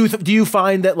 Do you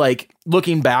find that like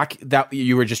looking back that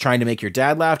you were just trying to make your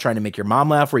dad laugh, trying to make your mom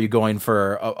laugh? Were you going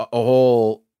for a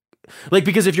whole like,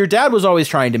 because if your dad was always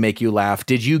trying to make you laugh,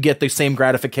 did you get the same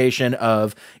gratification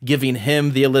of giving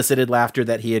him the elicited laughter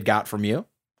that he had got from you?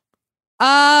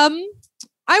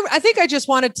 I think I just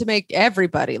wanted to make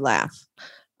everybody laugh.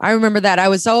 I remember that I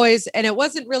was always, and it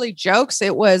wasn't really jokes.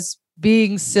 It was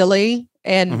being silly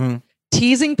and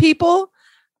teasing people.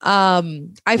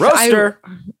 Roaster.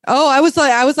 I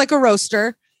was like a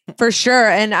roaster for sure.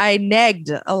 And I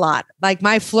negged a lot. Like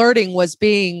my flirting was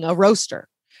being a roaster.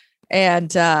 And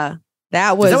that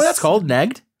was. Is that what that's called?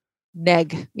 Negged?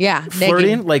 Neg. Yeah.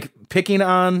 Flirting? Negging. Like picking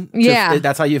on. Yeah.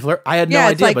 That's how you flirt. I had no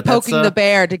it's idea. like but poking that's the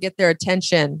bear to get their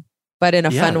attention, but in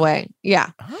a fun way.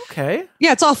 Yeah. Okay.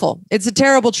 Yeah. It's awful. It's a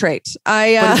terrible trait. But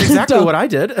it's exactly what I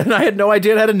did. And I had no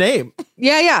idea it had a name.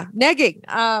 Yeah. Yeah. Negging.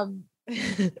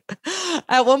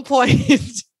 At one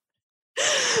point,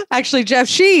 actually, Jeff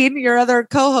Sheen, your other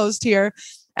co-host here,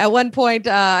 at one point,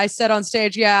 I said on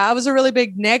stage, yeah, I was a really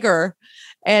big negger.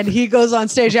 And he goes on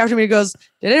stage after me, he goes,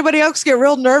 did anybody else get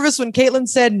real nervous when Caitlin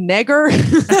said negger?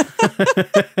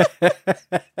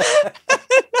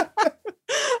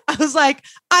 I was like,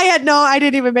 I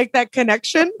didn't even make that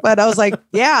connection, but I was like,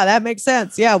 yeah, that makes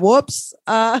sense. Yeah. Whoops.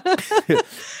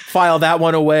 File that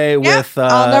one away with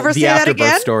I'll never say that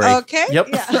again. Story. Okay. Yep.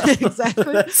 Yeah,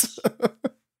 exactly.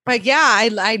 But yeah,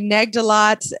 I negged a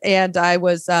lot, and I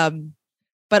was,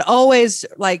 but always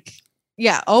like,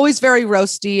 always very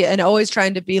roasty and always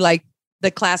trying to be like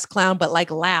the class clown, but like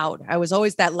loud. I was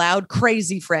always that loud,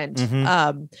 crazy friend.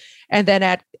 And then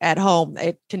at home,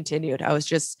 it continued. I was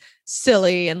just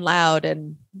silly and loud.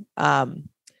 And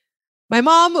my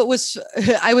mom I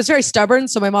was very stubborn.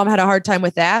 So my mom had a hard time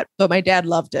with that, but my dad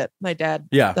loved it. My dad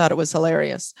thought it was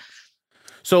hilarious.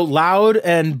 So loud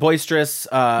and boisterous.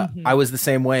 I was the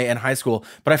same way in high school,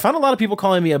 but I found a lot of people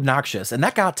calling me obnoxious, and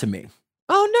that got to me.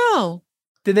 Oh, no.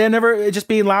 Did they never, just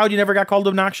being loud, you never got called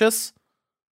obnoxious?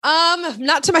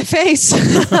 Not to my face.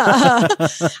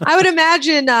 I would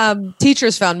imagine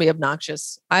teachers found me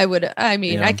obnoxious. I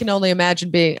can only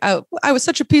imagine I was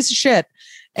such a piece of shit.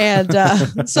 And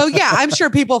so, I'm sure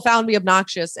people found me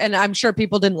obnoxious, and I'm sure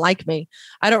people didn't like me.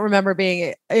 I don't remember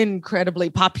being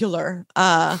incredibly popular.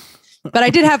 But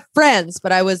I did have friends,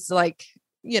 but I was like,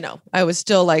 I was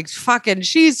still like, fucking,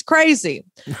 she's crazy.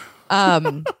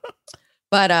 But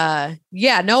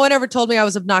no one ever told me I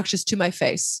was obnoxious to my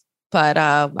face. But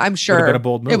I'm sure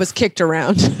it was kicked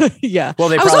around. Yeah.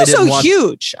 Well, I was also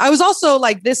huge. I was also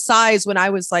like this size when I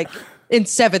was like in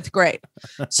 7th grade.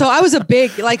 So I was a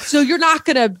big, so you're not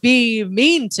going to be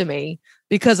mean to me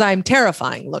because I'm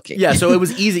terrifying looking. Yeah. So it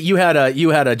was easy. You had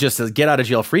a just a get out of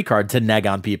jail free card to neg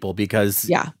on people because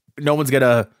no one's going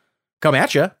to come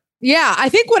at you. Yeah. I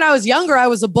think when I was younger, I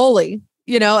was a bully.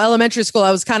 Elementary school,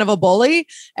 I was kind of a bully.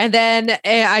 And then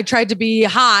I tried to be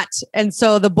hot. And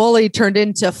so the bully turned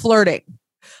into flirting.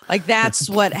 Like that's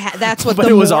what but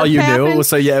it was all you knew.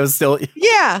 So it was still.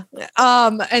 Yeah.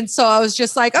 And so I was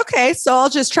just like, okay, so I'll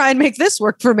just try and make this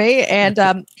work for me.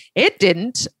 And it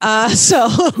didn't. So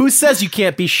who says you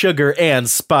can't be sugar and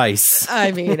spice?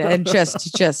 I mean, and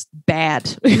just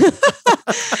bad.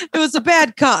 It was a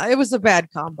bad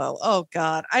combo. Oh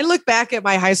God. I look back at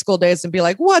my high school days and be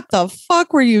like, what the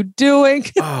fuck were you doing?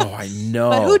 Oh, I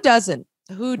know. But who doesn't?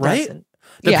 Right?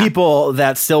 The people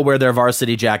that still wear their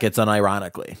varsity jackets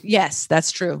unironically. Yes,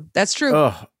 that's true. That's true.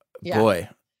 Oh, boy.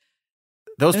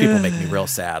 Those people make me real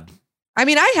sad. I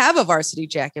mean, I have a varsity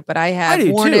jacket, but I have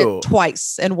worn it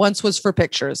twice, and once was for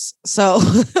pictures. So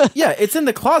yeah, it's in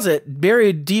the closet,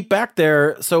 buried deep back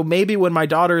there. So maybe when my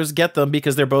daughters get them,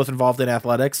 because they're both involved in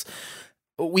athletics,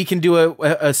 we can do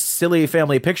a silly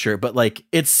family picture, but like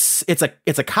it's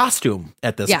a costume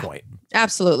at this point.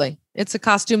 Absolutely. It's a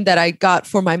costume that I got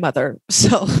for my mother.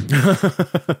 So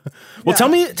well, tell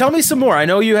me some more. I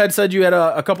know you had said you had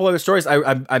a couple other stories.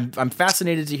 I'm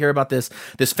fascinated to hear about this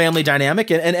family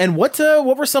dynamic and what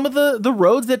were some of the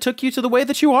roads that took you to the way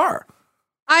that you are?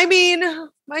 I mean,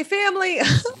 my family,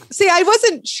 see, I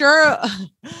wasn't sure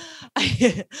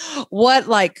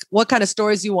what kind of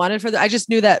stories you wanted for I just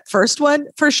knew that first one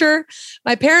for sure.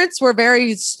 My parents were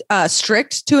very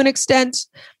strict to an extent.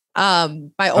 My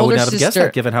older I would not sister, have guessed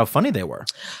that given how funny they were.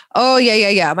 Oh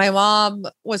yeah. My mom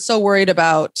was so worried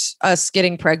about us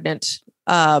getting pregnant.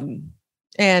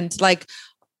 And like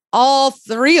all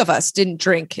three of us didn't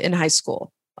drink in high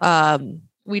school.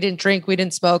 We didn't drink, we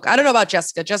didn't smoke. I don't know about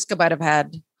Jessica. Jessica might have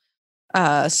had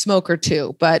a smoke or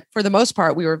two, but for the most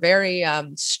part, we were very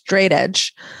straight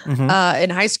edge in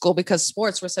high school because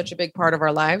sports were such a big part of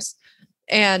our lives.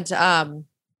 And my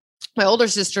older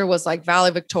sister was like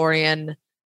valedictorian,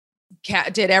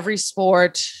 did every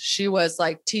sport. She was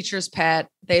like teacher's pet.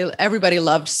 Everybody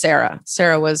loved Sarah.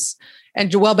 Sarah was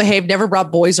and well behaved, never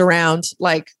brought boys around.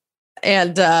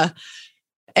 And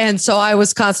so I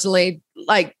was constantly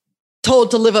like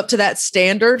told to live up to that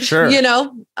standard, sure.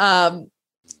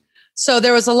 So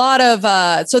there was a lot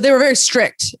of, so they were very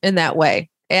strict in that way.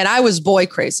 And I was boy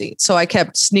crazy. So I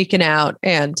kept sneaking out.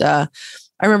 And I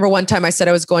remember one time I said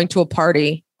I was going to a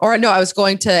party I was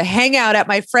going to hang out at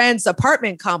my friend's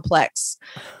apartment complex.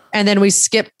 And then we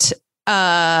skipped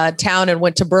town and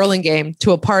went to Burlingame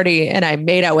to a party. And I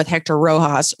made out with Hector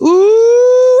Rojas.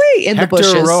 In the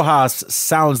bushes. Hector Rojas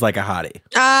sounds like a hottie.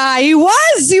 He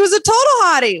was a total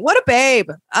hottie. What a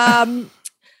babe.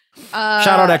 Shout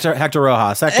out Hector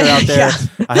Rojas. Hector out there. Yeah.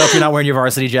 I hope you're not wearing your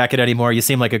varsity jacket anymore. You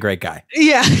seem like a great guy.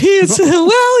 Yeah, he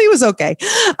was okay. We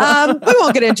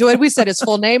won't get into it. We said his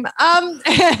full name.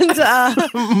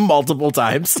 Multiple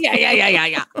times.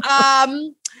 Yeah.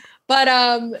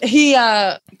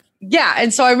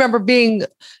 And so I remember being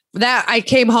that I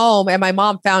came home and my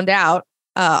mom found out,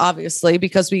 obviously,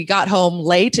 because we got home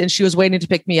late and she was waiting to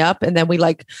pick me up. And then we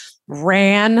like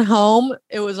ran home.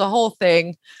 It was a whole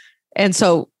thing. And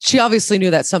so she obviously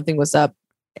knew that something was up.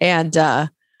 And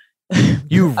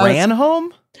you ran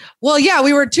home? Well, yeah,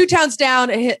 we were 2 towns down.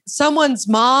 Someone's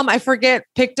mom, I forget,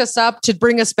 picked us up to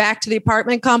bring us back to the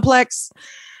apartment complex.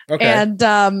 Okay. And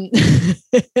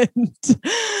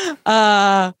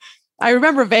I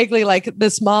remember vaguely like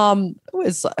this mom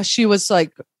she was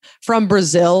like from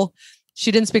Brazil. She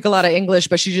didn't speak a lot of English,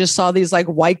 but she just saw these like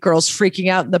white girls freaking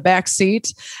out in the back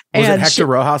seat. Was it Hector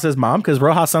Rojas's mom? Because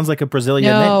Rojas sounds like a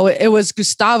Brazilian name. No, it was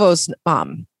Gustavo's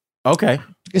mom. Okay.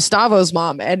 Gustavo's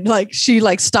mom. And like, she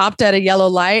like stopped at a yellow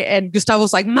light and Gustavo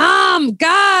was like, Mom,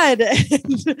 God.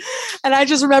 And I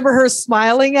just remember her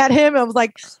smiling at him. I was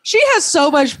like, she has so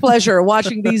much pleasure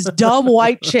watching these dumb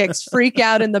white chicks freak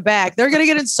out in the back. They're going to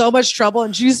get in so much trouble.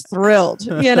 And she's thrilled,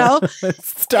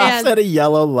 Stops at a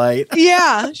yellow light.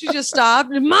 Yeah. She just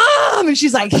stopped. Mom. And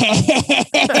she's like,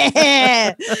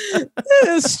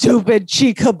 stupid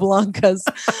Chica Blancas.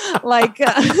 Like,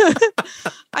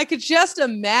 I could just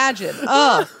imagine.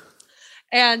 Oh.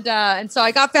 And so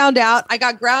I got found out. I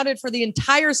got grounded for the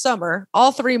entire summer,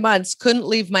 all 3 months, couldn't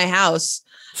leave my house.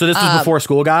 So this was before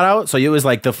school got out? So it was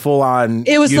like the full on.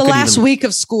 It was the last week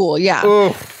of school. Yeah.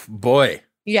 Oh, boy.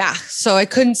 Yeah. So I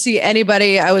couldn't see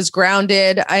anybody. I was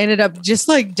grounded. I ended up just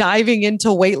like diving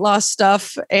into weight loss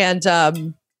stuff and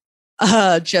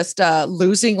just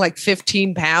losing like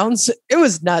 15 pounds. It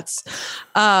was nuts.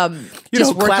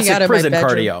 Just working out in prison my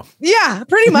bedroom. Cardio. Yeah,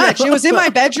 pretty much. It was in my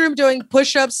bedroom doing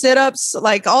push-ups, sit-ups,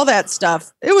 like all that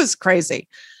stuff. It was crazy.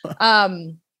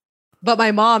 But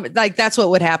my mom, like, that's what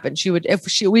would happen. She would,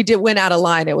 went out of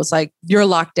line, it was like, you're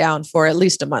locked down for at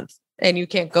least a month and you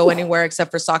can't go anywhere except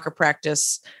for soccer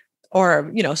practice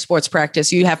or, sports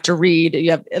practice. You have to read.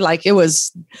 It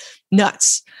was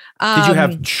nuts. Did you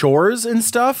have chores and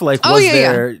stuff? Like, was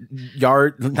there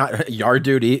not yard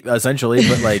duty essentially,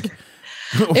 but like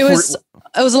it was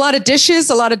a lot of dishes,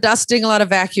 a lot of dusting, a lot of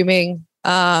vacuuming,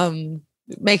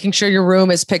 making sure your room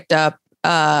is picked up.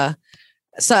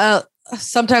 So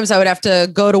sometimes I would have to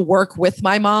go to work with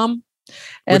my mom,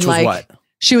 and which was what?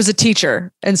 She was a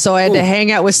teacher, and so I had to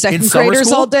hang out with second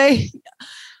graders all day.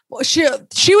 Well,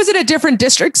 she was in a different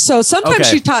district, so sometimes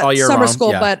she taught summer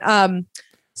school, but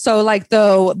so like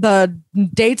the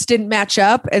dates didn't match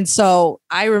up. And so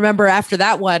I remember after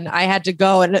that one, I had to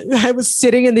go and I was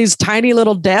sitting in these tiny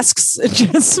little desks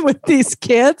just with these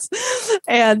kids.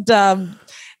 And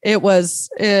it was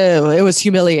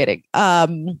humiliating.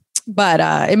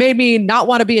 but it made me not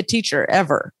want to be a teacher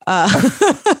ever.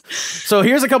 So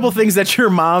here's a couple of things that your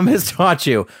mom has taught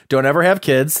you. Don't ever have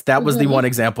kids. That was the one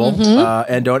example.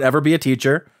 And don't ever be a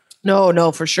teacher.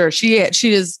 No, for sure. She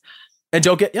is. And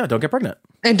don't get pregnant.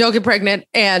 And don't get pregnant.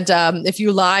 And if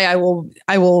you lie,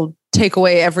 I will take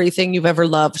away everything you've ever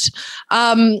loved.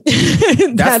 We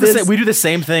do the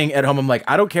same thing at home. I'm like,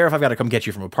 I don't care if I've got to come get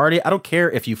you from a party. I don't care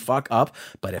if you fuck up.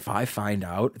 But if I find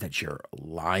out that you're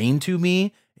lying to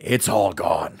me, it's all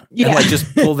gone. Yeah. And like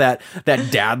just pull that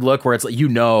dad look where it's like, you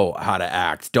know how to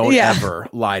act. Don't ever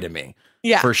lie to me.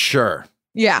 Yeah. For sure.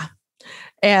 Yeah.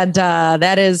 And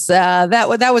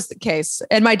that was the case.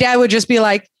 And my dad would just be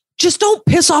like, just don't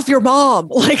piss off your mom.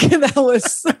 Like that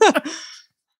was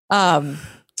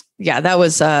that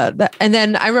was that. And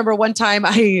then I remember one time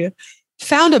I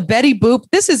found a Betty Boop.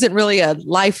 This isn't really a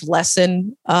life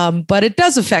lesson, but it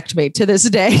does affect me to this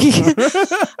day.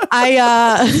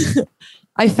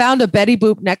 I found a Betty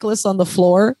Boop necklace on the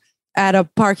floor at a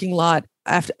parking lot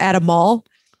at a mall.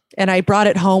 And I brought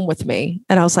it home with me.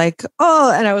 And I was like, oh,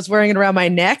 and I was wearing it around my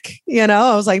neck. You know,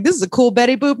 I was like, this is a cool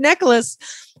Betty Boop necklace.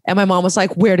 And my mom was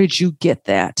like, where did you get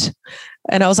that?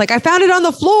 And I was like, I found it on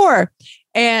the floor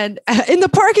and in the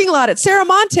parking lot at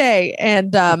Saramonte.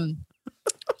 And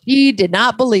he did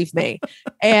not believe me.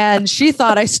 And she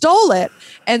thought I stole it.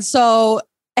 And so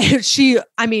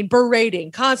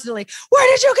berating constantly,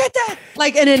 where did you get that?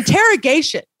 Like an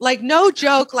interrogation, like no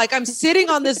joke. Like I'm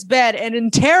sitting on this bed and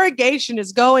interrogation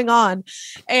is going on.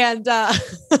 And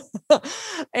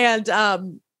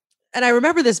and I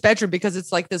remember this bedroom because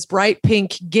it's like this bright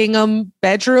pink gingham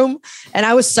bedroom. And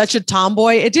I was such a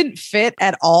tomboy. It didn't fit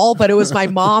at all, but it was my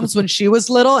mom's when she was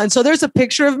little. And so there's a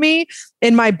picture of me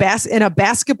in in a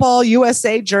basketball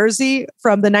USA jersey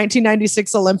from the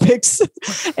 1996 Olympics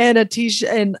and a t-shirt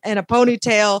and a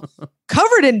ponytail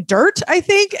covered in dirt, I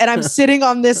think. And I'm sitting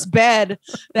on this bed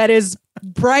that is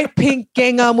bright pink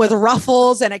gingham with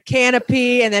ruffles and a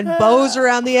canopy and then bows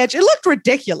around the edge. It looked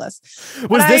ridiculous.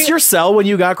 Was this your cell when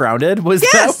you got grounded?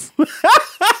 Yes.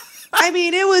 I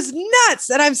mean, it was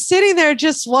nuts. And I'm sitting there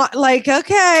just like,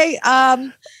 okay.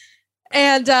 And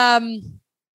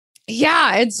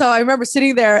so I remember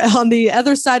sitting there on the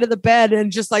other side of the bed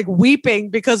and just like weeping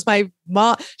because my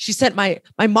mom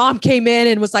came in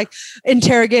and was like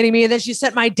interrogating me. And then she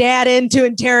sent my dad in to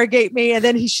interrogate me. And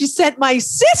then she sent my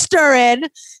sister in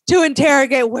to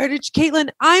interrogate. Caitlin,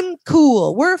 I'm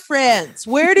cool. We're friends.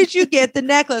 Where did you get the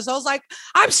necklace? I was like,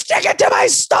 I'm sticking to my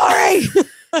story.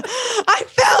 I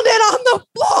found it on the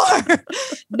floor.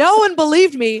 No one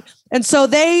believed me. And so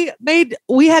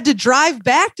we had to drive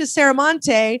back to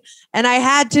Saramonte and I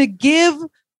had to give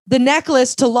the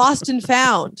necklace to Lost and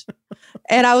Found.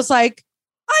 And I was like,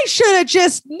 I should have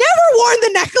just never worn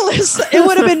the necklace. It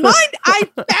would have been mine. I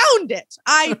found it.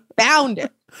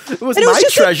 It was my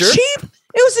treasure.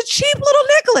 It was a cheap little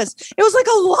necklace. It was like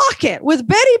a locket with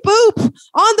Betty Boop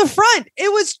on the front. It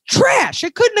was trash.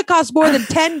 It couldn't have cost more than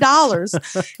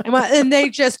 $10. And they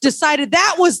just decided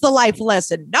that was the life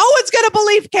lesson. No one's going to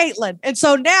believe Caitlin. And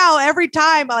so now every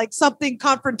time like something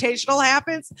confrontational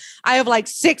happens, I have like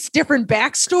 6 different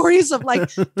backstories of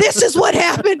like, this is what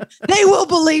happened. They will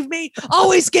believe me.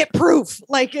 Always get proof.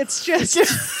 Like it's just...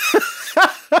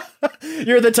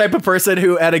 You're the type of person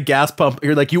who at a gas pump,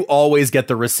 you're like, you always get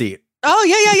the receipt. Oh,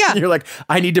 yeah. You're like,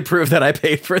 I need to prove that I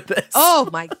paid for this. Oh,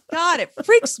 my God. It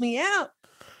freaks me out.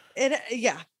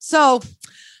 So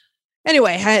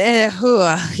anyway,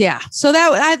 So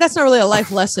that's not really a life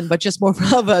lesson, but just more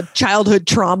of a childhood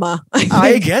trauma.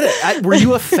 I get it. Were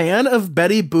you a fan of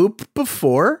Betty Boop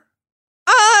before?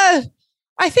 I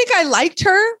think I liked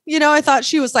her. You know, I thought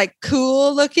she was like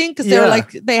cool looking because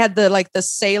they had the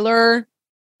sailor,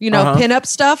 pinup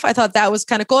stuff. I thought that was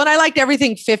kind of cool. And I liked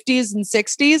everything 50s and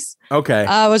 60s. Okay.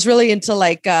 I was really into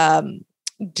like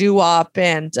doo-wop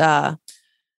and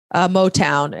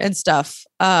Motown and stuff.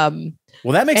 Well,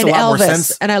 that makes a lot more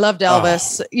sense. And I loved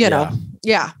Elvis,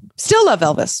 Yeah. Still love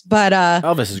Elvis, but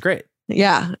Elvis is great.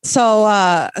 Yeah. So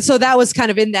that was kind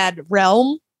of in that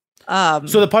realm.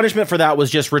 So the punishment for that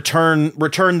was just return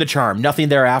the charm. Nothing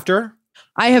thereafter.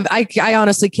 I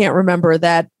honestly can't remember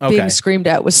that being screamed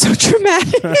at was so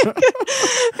traumatic.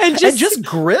 and just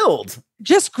grilled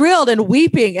and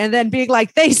weeping and then being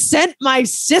like, they sent my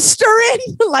sister in,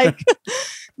 like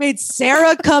made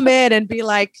Sarah come in and be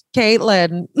like,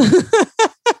 Caitlin,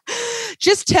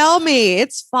 just tell me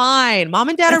it's fine. Mom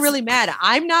and dad are really mad.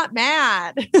 I'm not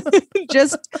mad.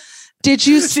 Did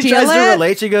you steal it? She tries to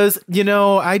relate. She goes,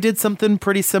 I did something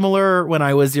pretty similar when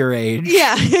I was your age.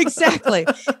 Yeah, exactly.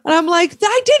 And I'm like,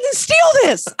 I didn't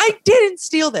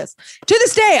steal this. To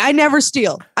this day, I never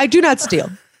steal. I do not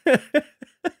steal.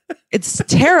 It's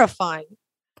terrifying.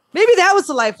 Maybe that was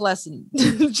the life lesson,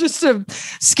 just to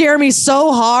scare me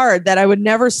so hard that I would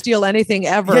never steal anything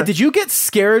ever. Yeah, did you get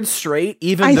scared straight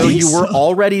even though you were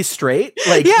already straight?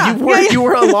 Like you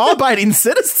were a law-abiding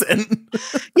citizen.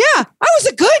 Yeah, I was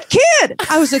a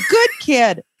good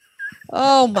kid.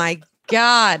 Oh my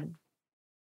God.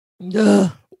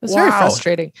 Ugh. It's very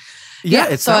frustrating. Yeah,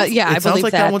 it sounds I believe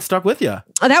like that one stuck with you.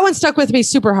 That one stuck with me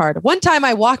super hard. One time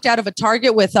I walked out of a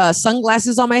Target with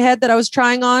sunglasses on my head that I was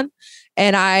trying on.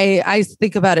 And I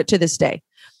think about it to this day.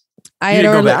 You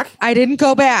didn't go back? I didn't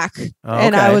go back. Oh,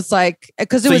 and I was like,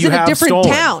 because it was in a different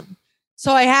town.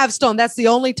 So I have stolen. That's the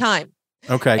only time.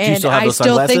 Okay. Do you still have those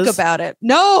sunglasses? I still think about it.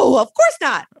 No, of course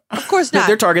not. Of course not.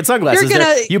 They're Target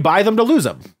sunglasses. You buy them to lose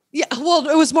them. Yeah. Well,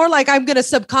 it was more like I'm going to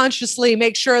subconsciously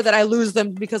make sure that I lose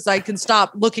them because I can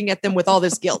stop looking at them with all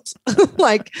this guilt.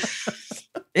 Like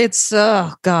it's,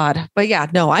 oh God. But yeah,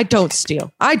 no, I don't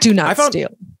steal. I do not steal.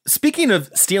 Speaking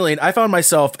of stealing, I found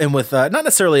myself in with not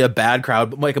necessarily a bad crowd,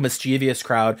 but like a mischievous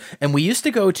crowd. And we used to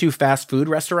go to fast food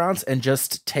restaurants and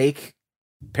just take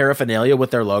paraphernalia with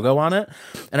their logo on it.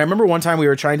 And I remember one time we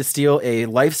were trying to steal a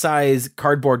life-size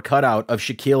cardboard cutout of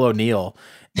Shaquille O'Neal.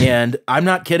 And I'm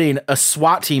not kidding, a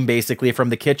SWAT team basically from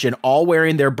the kitchen, all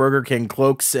wearing their Burger King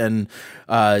cloaks and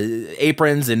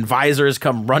aprons and visors,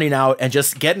 come running out and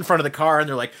just get in front of the car. And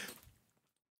they're like,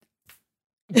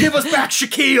 give us back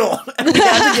Shaquille. And we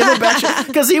had to give him back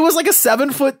because he was like a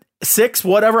 7'6",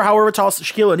 whatever, however tall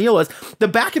Shaquille O'Neal is. The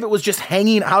back of it was just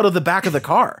hanging out of the back of the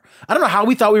car. I don't know how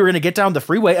we thought we were going to get down the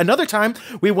freeway. Another time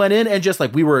we went in and just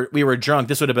like we were drunk.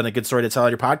 This would have been a good story to tell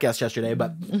on your podcast yesterday,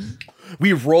 but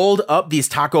we rolled up these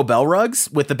Taco Bell rugs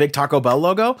with the big Taco Bell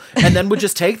logo and then would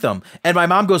just take them. And my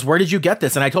mom goes, where did you get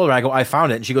this? And I told her, I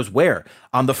found it. And she goes, where?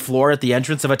 On the floor at the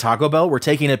entrance of a Taco Bell. We're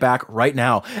taking it back right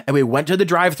now. And we went to the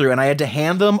drive-thru and I had to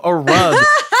hand them a rug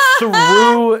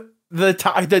through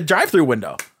the drive-thru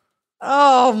window.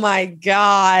 Oh my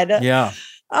God. Yeah.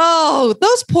 Oh,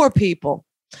 those poor people.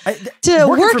 To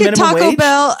work at Taco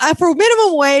Bell for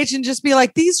minimum wage and just be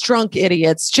like, these drunk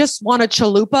idiots just want a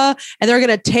chalupa and they're going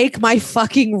to take my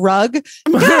fucking rug.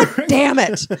 God damn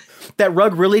it. That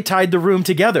rug really tied the room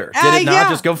together. Did it not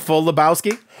just go full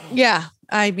Lebowski? Yeah.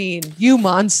 I mean, you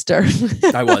monster.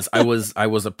 I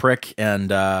was a prick. And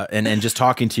just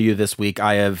talking to you this week,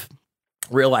 I have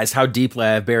realized how deeply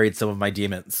I have buried some of my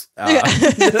demons.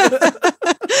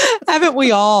 Haven't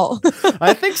we all?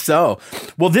 I think so.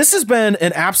 Well, this has been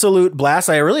an absolute blast.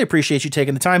 I really appreciate you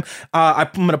taking the time. I'm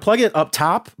going to plug it up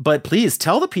top, but please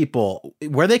tell the people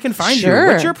where they can find you,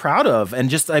 what you're proud of. And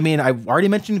just, I mean, I've already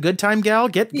mentioned Good Time Gal.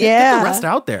 Get the rest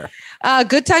out there.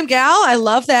 Good Time Gal. I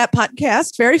love that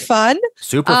podcast. Very fun.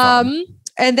 Super fun.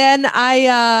 And then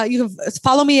you can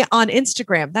follow me on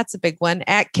Instagram. That's a big one,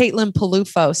 at Caitlin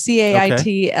Peluffo,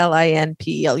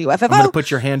 CAITLINPLUFFO. I'm going to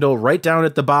put your handle right down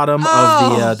at the bottom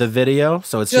of the video.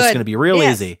 So it's just going to be real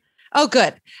easy. Oh,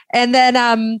 good. And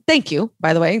then thank you,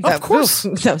 by the way. Of course.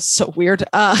 That was so weird.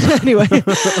 Anyway,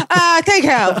 thank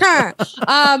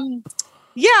you.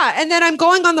 Yeah, and then I'm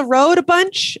going on the road a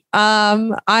bunch.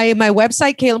 My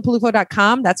website,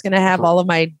 CaitlinPeluffo.com, that's going to have all of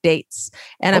my dates.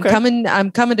 And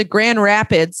I'm coming to Grand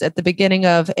Rapids at the beginning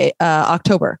of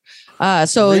October.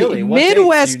 So really?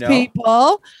 Midwest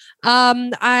people,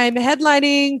 I'm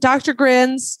headlining Dr.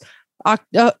 Grins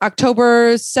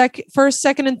October 1st,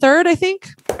 2nd, and 3rd, I think.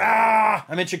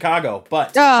 I'm in Chicago,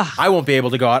 but I won't be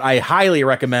able to go out. I highly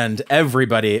recommend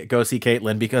everybody go see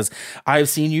Caitlin because I've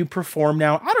seen you perform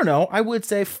now, I don't know, I would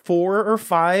say 4 or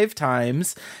 5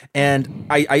 times. And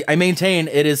I maintain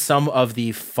it is some of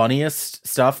the funniest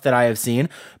stuff that I have seen,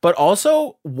 but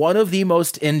also one of the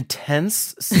most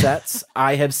intense sets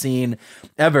I have seen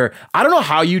ever. I don't know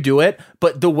how you do it,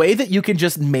 but the way that you can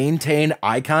just maintain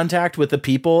eye contact with the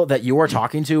people that you are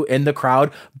talking to in the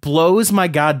crowd blows my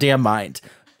goddamn mind.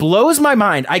 Blows my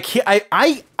mind. I can't.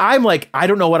 I'm like, I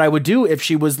don't know what I would do if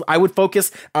she was. I would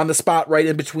focus on the spot right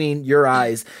in between your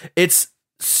eyes. It's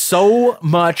so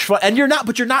much fun, and you're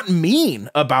not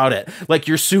mean about it. Like,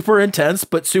 you're super intense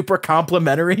but super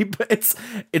complimentary. But it's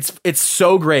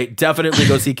so great. Definitely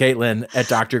go see Caitlin at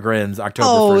Dr. Grins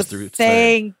October 1st through 3rd.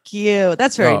 Thank you.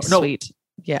 That's very sweet.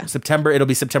 Yeah. It'll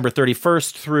be September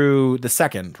 31st through the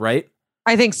 2nd, right?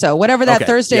 I think so. Whatever that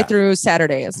Thursday through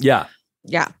Saturday is. Yeah.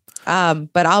 Yeah.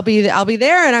 But I'll be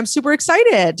there and I'm super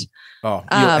excited. Oh,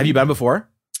 have you been before?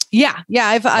 Yeah.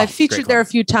 I've featured there a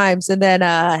few times, and then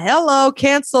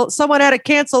someone had a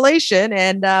cancellation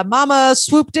and Mama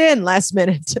swooped in last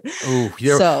minute. Ooh,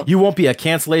 you won't be a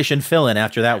cancellation fill-in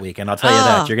after that week, and I'll tell you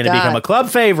that you're going to become a club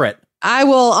favorite. I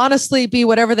will honestly be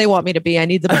whatever they want me to be. I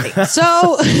need the money.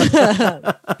 So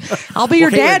I'll be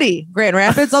your daddy, Grand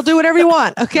Rapids. I'll do whatever you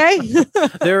want. Okay.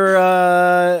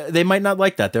 They might not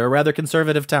like that. They're a rather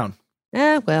conservative town.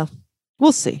 Well,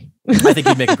 we'll see. I think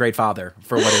you'd make a great father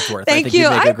for what it's worth. Thank you.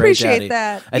 I appreciate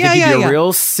that. I think you'd be a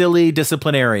real silly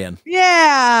disciplinarian.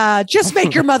 Yeah. Just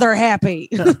make your mother happy.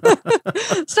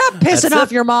 Stop pissing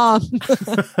off your mom.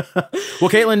 Well,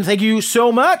 Caitlin, thank you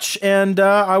so much. And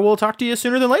I will talk to you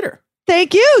sooner than later.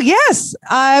 Thank you. Yes.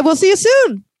 I will see you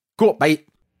soon. Cool. Bye.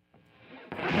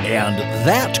 And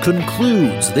that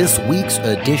concludes this week's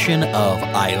edition of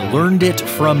I Learned It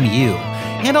From You.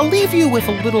 And I'll leave you with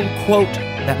a little quote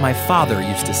that my father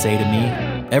used to say to me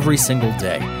every single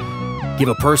day. Give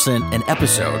a person an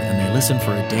episode and they listen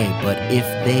for a day, but if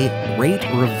they rate,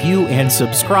 review, and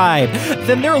subscribe,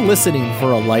 then they're listening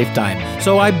for a lifetime.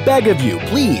 So I beg of you,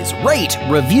 please rate,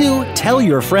 review, tell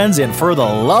your friends, and for the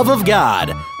love of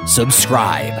God,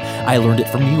 subscribe. I Learned It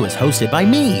From You is hosted by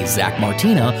me, Zach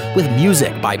Martina, with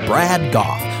music by Brad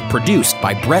Goff, produced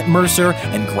by Brett Mercer,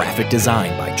 and graphic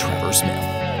design by Trevor Smith.